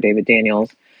with Dr. David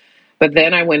Daniels. But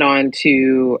then I went on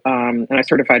to, and I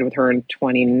certified with her in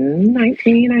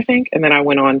 2019, I think. And then I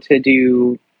went on to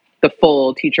do the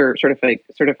full teacher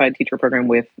certified teacher program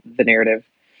with the narrative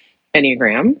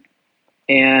Enneagram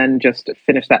and just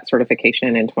finished that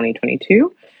certification in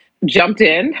 2022. Jumped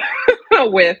in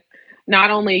with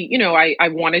not only, I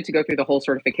wanted to go through the whole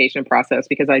certification process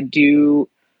because I do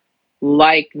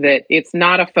like that it's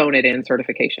not a phone it in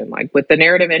certification. Like with the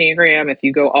narrative Enneagram, if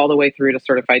you go all the way through to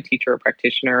certified teacher or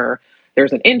practitioner,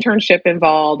 there's an internship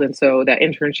involved. And so that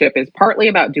internship is partly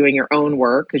about doing your own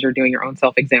work because you're doing your own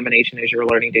self examination as you're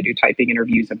learning to do typing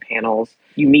interviews and panels.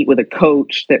 You meet with a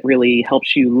coach that really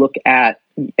helps you look at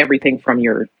everything from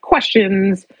your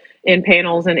questions in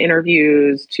panels and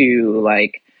interviews to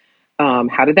like,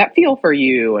 how did that feel for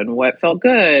you and what felt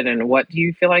good and what do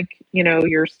you feel like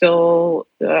you still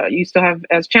have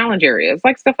as challenge areas,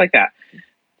 like stuff like that.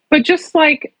 But just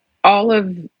like all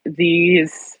of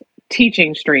these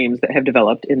teaching streams that have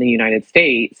developed in the United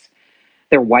States,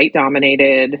 they're white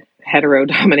dominated, hetero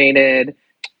dominated.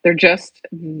 They're just,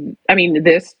 the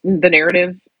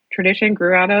narrative tradition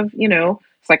grew out of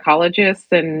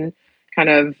psychologists and kind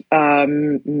of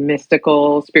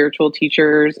mystical spiritual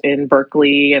teachers in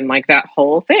Berkeley and like that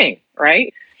whole thing,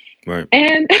 right? Right.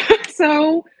 And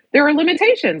so there are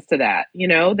limitations to that.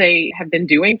 They have been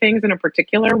doing things in a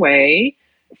particular way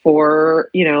for,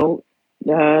 I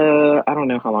don't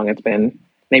know how long it's been,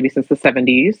 maybe since the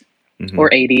 70s or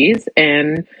 80s.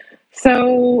 And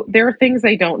so there are things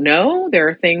they don't know. There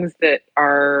are things that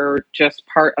are just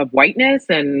part of whiteness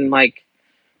and like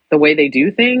the way they do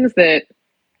things that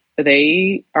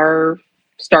they are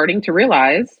starting to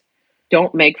realize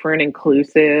don't make for an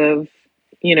inclusive,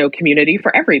 community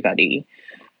for everybody.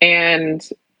 And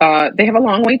they have a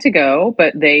long way to go,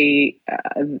 but the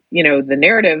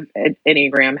narrative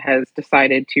Enneagram has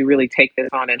decided to really take this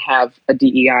on and have a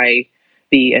DEIB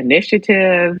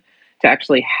initiative to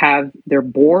actually have their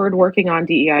board working on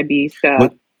DEIB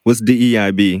stuff. What's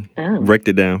DEIB? Oh. Break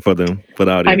it down for the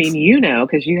audience. I mean,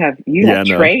 because you have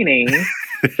training,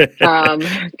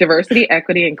 diversity,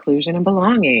 equity, inclusion, and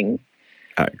belonging.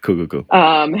 All right, cool.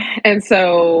 And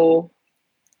so,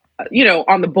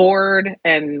 on the board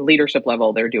and leadership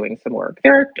level, they're doing some work.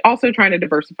 They're also trying to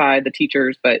diversify the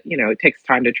teachers, but, it takes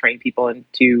time to train people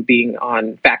into being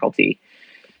on faculty.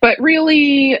 But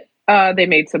really, they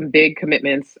made some big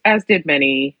commitments, as did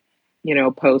many,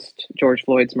 post George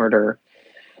Floyd's murder.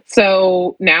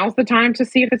 So now's the time to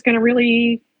see if they're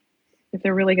really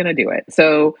going to do it.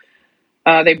 So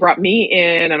they brought me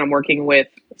in, and I'm working with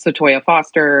Satoya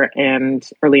Foster and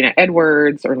Erlina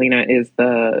Edwards. Erlina is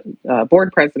the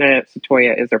board president.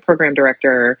 Satoya is their program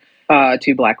director.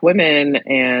 Two Black women,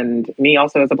 and me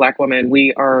also as a Black woman.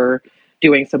 We are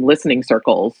doing some listening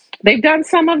circles. They've done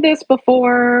some of this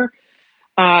before,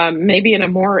 maybe in a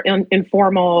more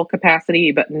informal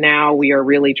capacity, but now we are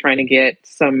really trying to get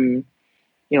some,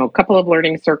 a couple of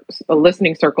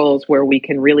listening circles where we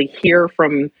can really hear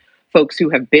from folks who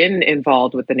have been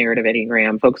involved with the narrative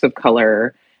Enneagram, folks of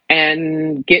color,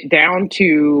 and get down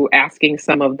to asking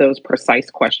some of those precise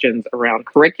questions around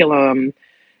curriculum,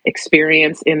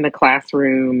 experience in the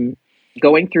classroom,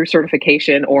 going through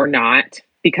certification or not,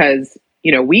 because,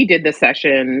 we did the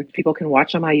session, people can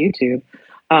watch on my YouTube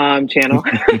channel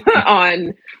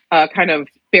on kind of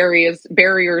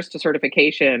barriers to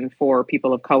certification for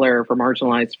people of color, for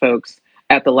marginalized folks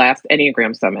at the last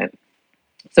Enneagram Summit.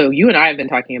 So you and I have been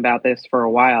talking about this for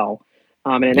a while.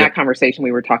 And in that conversation,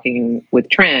 we were talking with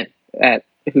Trent,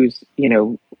 who's,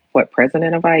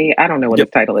 president of IEA? I don't know what his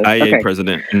title is. IEA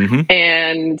president. Mm-hmm.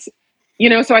 And,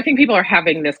 so I think people are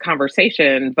having this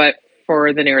conversation, but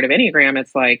for the narrative Enneagram,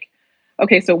 it's like,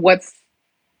 okay, so what's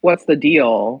the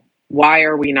deal? Why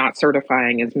are we not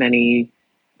certifying as many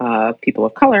people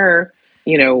of color?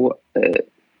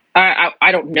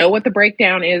 I don't know what the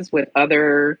breakdown is with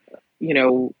other,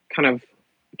 kind of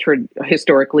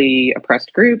historically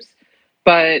oppressed groups,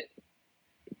 but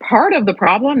part of the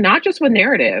problem, not just with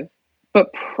narrative,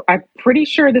 but I'm pretty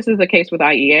sure this is the case with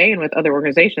IEA and with other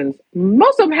organizations.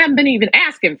 Most of them haven't been even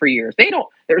asking for years.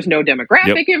 There's no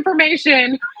demographic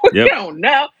information. We don't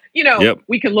know.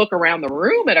 We can look around the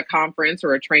room at a conference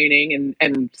or a training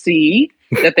and see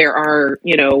that there are,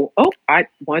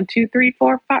 1, 2, 3,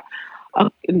 4, 5.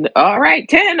 All right,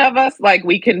 10 of us. Like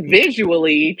we can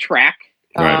visually track.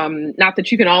 Right. Not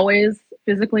that you can always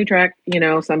physically track,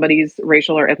 somebody's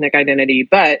racial or ethnic identity,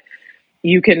 but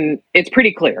you can. It's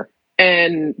pretty clear.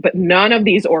 But none of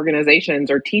these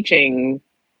organizations are teaching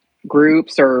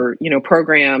groups or,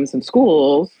 programs and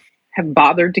schools have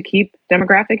bothered to keep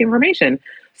demographic information.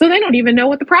 So they don't even know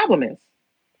what the problem is.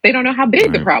 They don't know how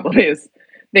big the Right. problem is.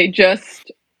 They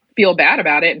just feel bad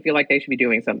about it and feel like they should be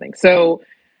doing something. So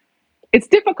it's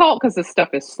difficult because this stuff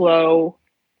is slow.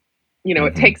 It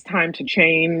Mm-hmm. takes time to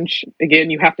change. Again,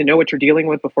 you have to know what you're dealing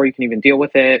with before you can even deal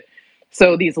with it.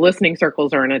 So these listening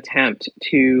circles are an attempt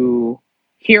to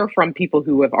hear from people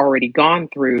who have already gone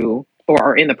through or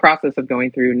are in the process of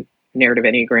going through narrative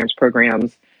enneagrams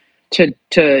programs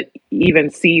to even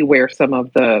see where some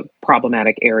of the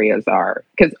problematic areas are.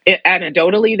 Because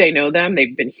anecdotally, they know them.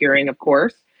 They've been hearing, of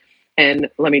course. And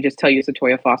let me just tell you,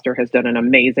 Satoya Foster has done an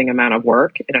amazing amount of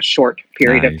work in a short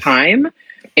period of Nice. time,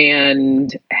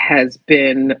 and has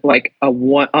been like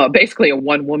basically a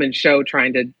one woman show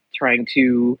trying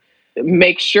to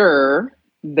make sure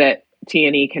that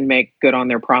TNE can make good on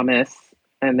their promise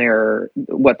and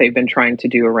what they've been trying to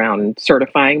do around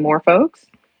certifying more folks.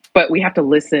 But we have to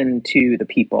listen to the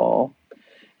people,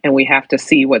 and we have to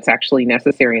see what's actually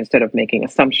necessary instead of making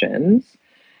assumptions,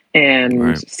 and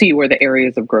Right. see where the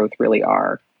areas of growth really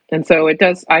are. And so it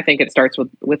does, I think it starts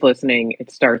with listening. It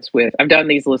starts with, I've done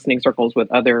these listening circles with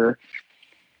other,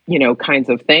 kinds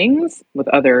of things, with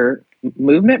other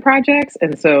movement projects.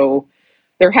 And so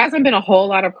there hasn't been a whole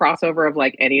lot of crossover of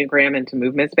like Enneagram into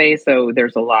movement space. So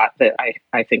there's a lot that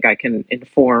I think I can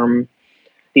inform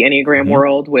the Enneagram Mm-hmm.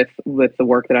 world with the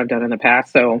work that I've done in the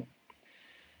past. So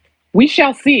we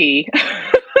shall see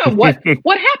what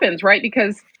happens, right?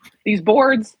 Because these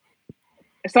boards,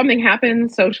 if something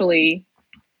happens socially,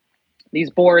 these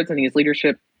boards and these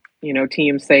leadership,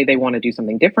 teams say they want to do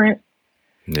something different.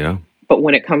 Yeah. But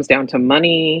when it comes down to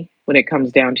money, when it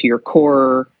comes down to your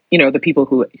core, the people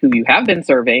who you have been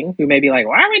serving, who may be like,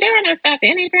 why are we doing this stuff?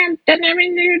 Enneagram doesn't have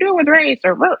anything to do with race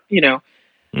or,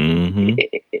 Mm-hmm.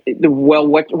 well,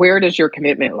 where does your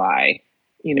commitment lie?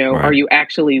 Are Right. you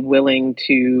actually willing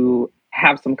to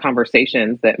have some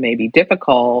conversations that may be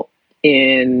difficult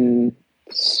in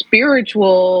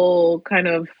spiritual kind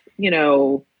of,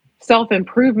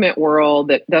 self-improvement world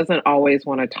that doesn't always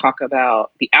want to talk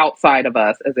about the outside of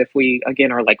us as if we,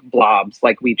 again, are like blobs,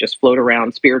 like we just float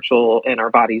around spiritual and our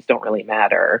bodies don't really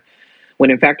matter, when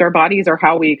in fact our bodies are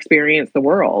how we experience the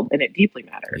world, and it deeply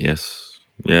matters. Yes.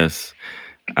 Yes.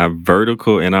 Our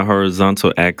vertical and our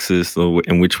horizontal axis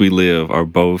in which we live are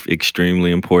both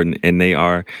extremely important, and they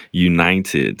are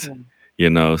united,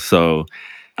 Yeah. So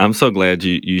I'm so glad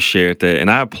you shared that. And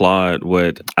I applaud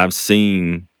what I've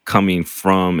seen coming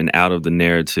from and out of the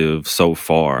narrative so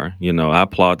far. I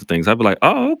applaud the things. I'd be like,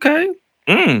 oh, okay.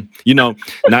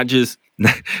 Not just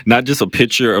not just a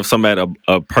picture of somebody,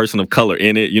 a person of color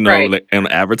in it, Right. like an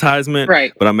advertisement,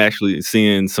 Right. but I'm actually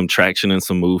seeing some traction and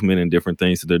some movement and different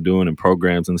things that they're doing and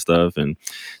programs and stuff. And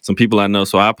some people I know.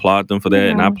 So I applaud them for that.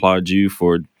 And I Yeah. applaud you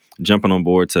for jumping on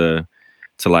board to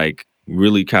like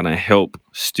really kind of help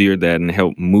steer that and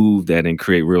help move that and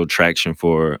create real traction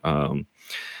for a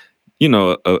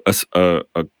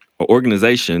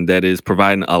organization that is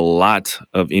providing a lot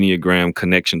of Enneagram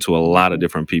connection to a lot of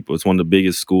different people. It's one of the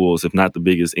biggest schools, if not the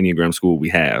biggest Enneagram school we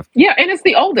have. Yeah, and it's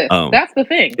the oldest. Um, That's the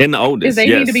thing. and the Is oldest, they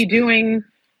need to yes, be doing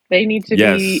they need to be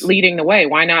yes, leading the way.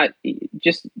 Why not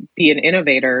just be an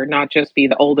innovator, not just be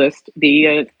the oldest, be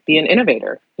an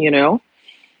innovator.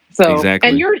 So, and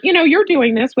exactly. you're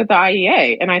doing this with the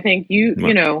IEA, and I think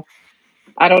Right.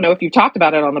 I don't know if you've talked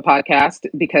about it on the podcast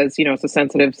because, it's a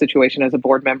sensitive situation as a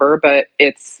board member, but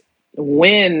it's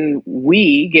when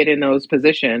we get in those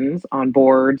positions on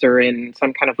boards or in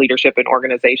some kind of leadership in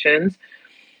organizations,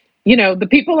 the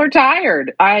people are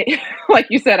tired. Like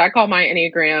you said, I call my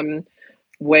Enneagram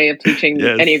way of teaching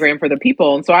Yes. Enneagram for the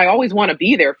people. And so I always want to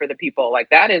be there for the people. Like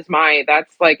that's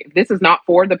like, if this is not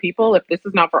for the people, if this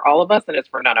is not for all of us, then it's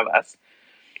for none of us.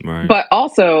 Right. But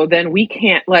also then we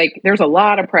can't, like, there's a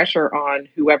lot of pressure on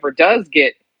whoever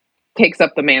takes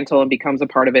up the mantle and becomes a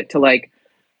part of it to like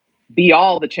be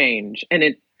all the change.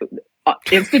 And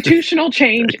institutional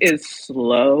change is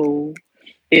slow.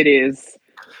 It is,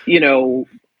 you know,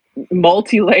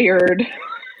 multi-layered.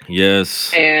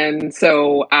 Yes. And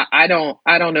so I don't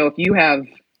know if you have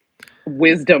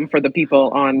wisdom for the people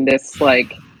on this,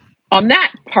 like on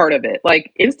that part of it.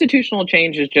 Like institutional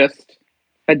change is just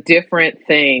a different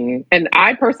thing. And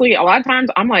I personally, a lot of times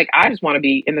I'm like, I just want to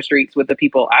be in the streets with the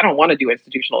people. I don't want to do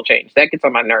institutional change. That gets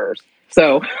on my nerves.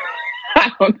 So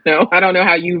I don't know. I don't know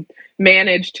how you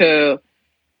manage to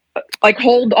like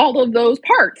hold all of those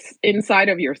parts inside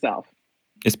of yourself.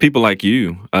 It's people like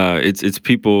you. It's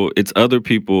people. It's other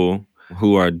people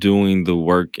who are doing the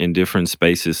work in different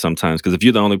spaces sometimes. Because if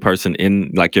you're the only person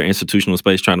in like your institutional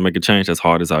space trying to make a change, that's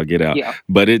hard as I'll get out. Yeah.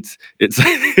 But it's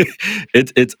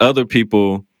it's other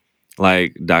people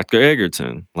like Dr.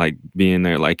 Egerton, like being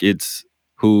there, like it's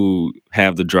who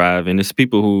have the drive, and it's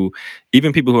people who,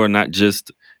 even people who are not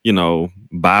just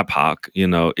BIPOC,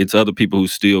 it's other people who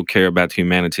still care about the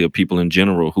humanity of people in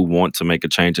general who want to make a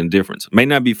change and difference. May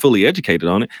not be fully educated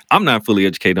on it. I'm not fully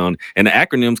educated on it, and the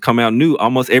acronyms come out new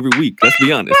almost every week. Let's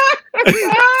be honest.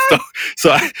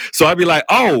 So I'd be like,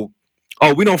 oh,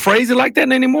 we don't phrase it like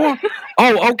that anymore.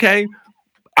 Oh, okay,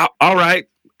 all right.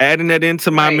 Adding that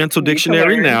into my mental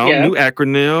dictionary now. Yeah. New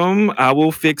acronym. I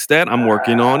will fix that. I'm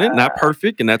working on it. Not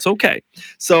perfect, and that's okay.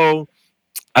 So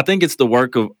I think it's the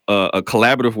work of a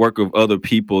collaborative work of other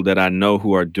people that I know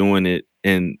who are doing it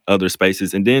in other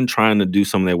spaces, and then trying to do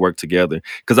some of that work together.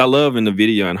 Because I love in the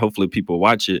video, and hopefully people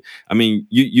watch it. I mean,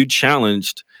 you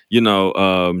challenged,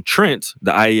 Trent,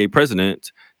 the IEA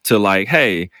president, to like,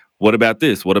 hey, what about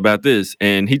this? What about this?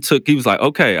 And he was like,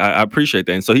 okay, I appreciate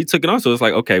that. And so he took it on. So it's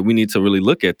like, okay, we need to really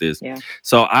look at this. Yeah.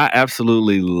 So I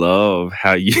absolutely love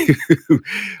how you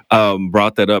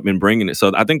brought that up and bringing it.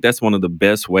 So I think that's one of the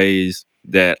best ways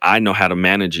that I know how to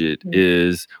manage it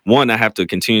is, one, I have to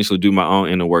continuously do my own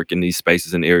inner work in these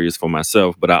spaces and areas for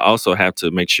myself, but I also have to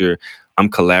make sure I'm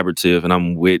collaborative and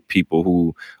I'm with people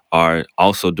who are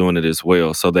also doing it as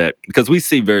well, so that, because we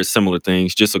see very similar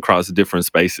things just across different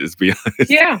spaces, be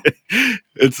honest. Yeah.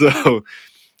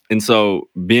 and so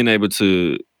being able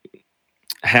to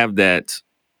have that,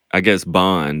 I guess,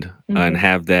 bond and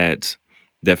have that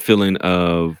feeling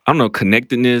of, I don't know,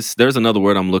 connectedness. There's another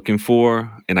word I'm looking for,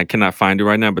 and I cannot find it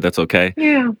right now, but that's okay.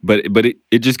 Yeah. But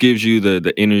it just gives you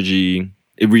the energy.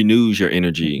 It renews your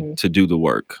energy to do the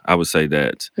work. I would say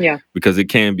that. Yeah. Because it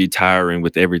can be tiring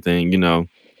with everything,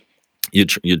 you're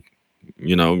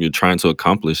trying to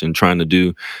accomplish and trying to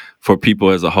do for people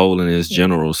as a whole and as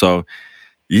general. So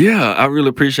yeah, I really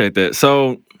appreciate that.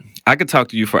 So I could talk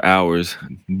to you for hours,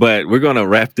 but we're gonna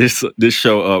wrap this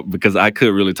show up because I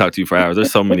could really talk to you for hours.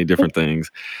 There's so many different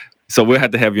things. So we'll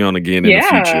have to have you on again in the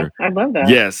future. I love that.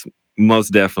 Yes, most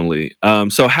definitely.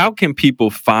 So how can people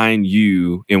find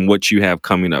you and what you have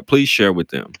coming up? Please share with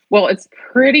them. Well, it's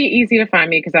pretty easy to find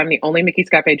me because I'm the only Mickey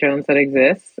Scape Jones that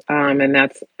exists. And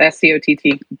that's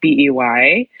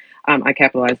SCOTTBEY. I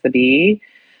capitalized the B.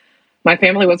 My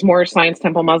family was Moorish Science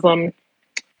Temple Muslim.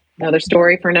 Another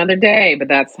story for another day, but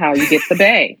that's how you get the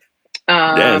Bay.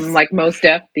 Yes. Like Mos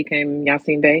Def became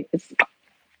Yasin Bey.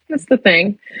 It's the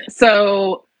thing.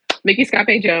 So Mickey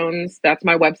Scape Jones, that's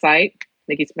my website,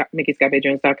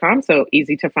 MickeyScapeJones.com. So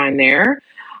easy to find there.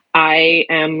 I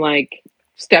am like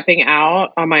stepping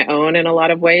out on my own in a lot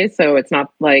of ways. So it's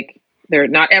not like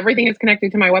not everything is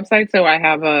connected to my website. So I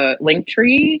have a link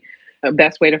tree. The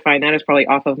best way to find that is probably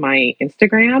off of my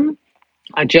Instagram.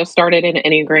 I just started an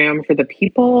Enneagram for the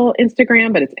People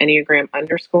Instagram, but it's Enneagram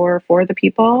 _for the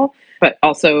People. But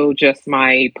also just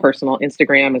my personal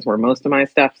Instagram is where most of my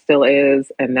stuff still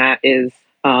is. And that is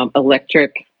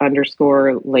electric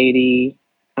 _lady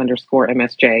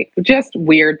 _MSJ. Just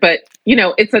weird, but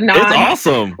it's It's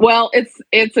awesome. Well, it's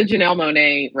a Janelle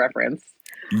Monáe reference.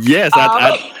 Yes,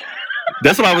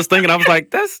 that's what I was thinking. I was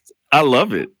like, I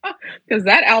love it. Because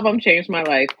that album changed my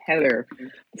life, Heather.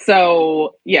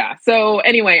 So yeah. So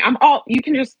anyway,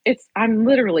 I'm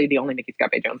literally the only Mickey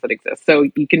Scape Jones that exists. So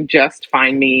you can just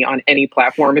find me on any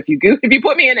platform. If you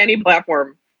put me in any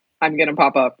platform, I'm gonna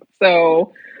pop up.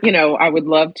 So, I would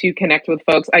love to connect with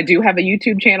folks. I do have a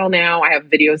YouTube channel now. I have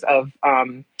videos of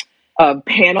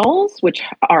panels, which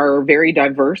are very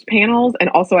diverse panels. And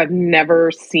also I've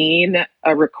never seen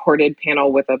a recorded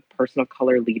panel with a person of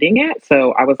color leading it.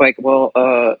 So I was like, well,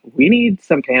 we need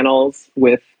some panels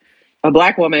with a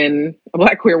black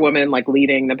queer woman, like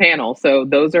leading the panel. So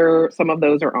some of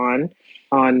those are on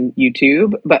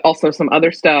YouTube, but also some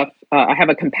other stuff. I have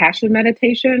a compassion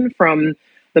meditation from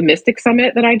the Mystic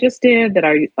Summit that I just did that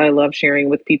I love sharing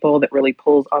with people, that really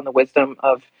pulls on the wisdom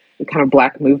of kind of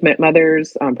Black movement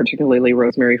mothers, particularly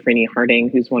Rosemary Freeney Harding,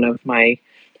 who's one of my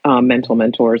mental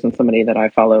mentors and somebody that I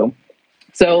follow.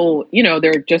 So,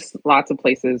 there are just lots of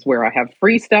places where I have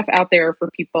free stuff out there for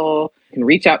people. You can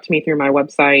reach out to me through my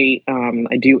website.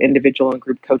 I do individual and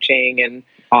group coaching and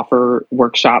offer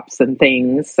workshops and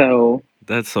things. So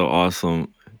that's so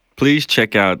awesome. Please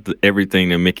check out everything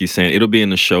that Mickey's saying. It'll be in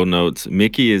the show notes.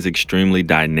 Mickey is extremely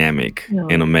dynamic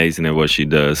and amazing at what she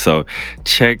does. So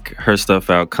check her stuff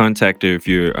out. Contact her if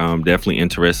you're definitely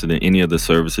interested in any of the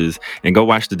services. And go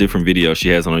watch the different videos she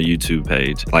has on her YouTube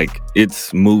page. Like,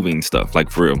 it's moving stuff, like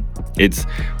for real. It's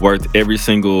worth every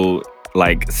single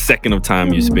second of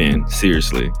time you spend.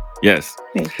 Seriously. Yes.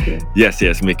 Thank you.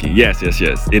 Yes, Mickey. Yes.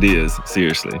 It is.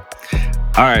 Seriously.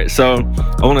 All right, so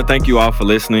I want to thank you all for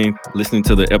listening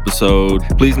to the episode.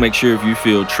 Please make sure if you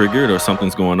feel triggered or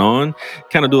something's going on,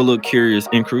 kind of do a little curious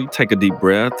inquiry, take a deep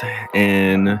breath,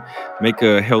 and make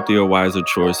a healthier, wiser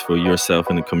choice for yourself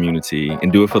and the community.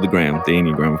 And do it for the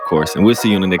Enneagram, of course. And we'll see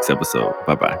you in the next episode.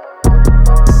 Bye-bye.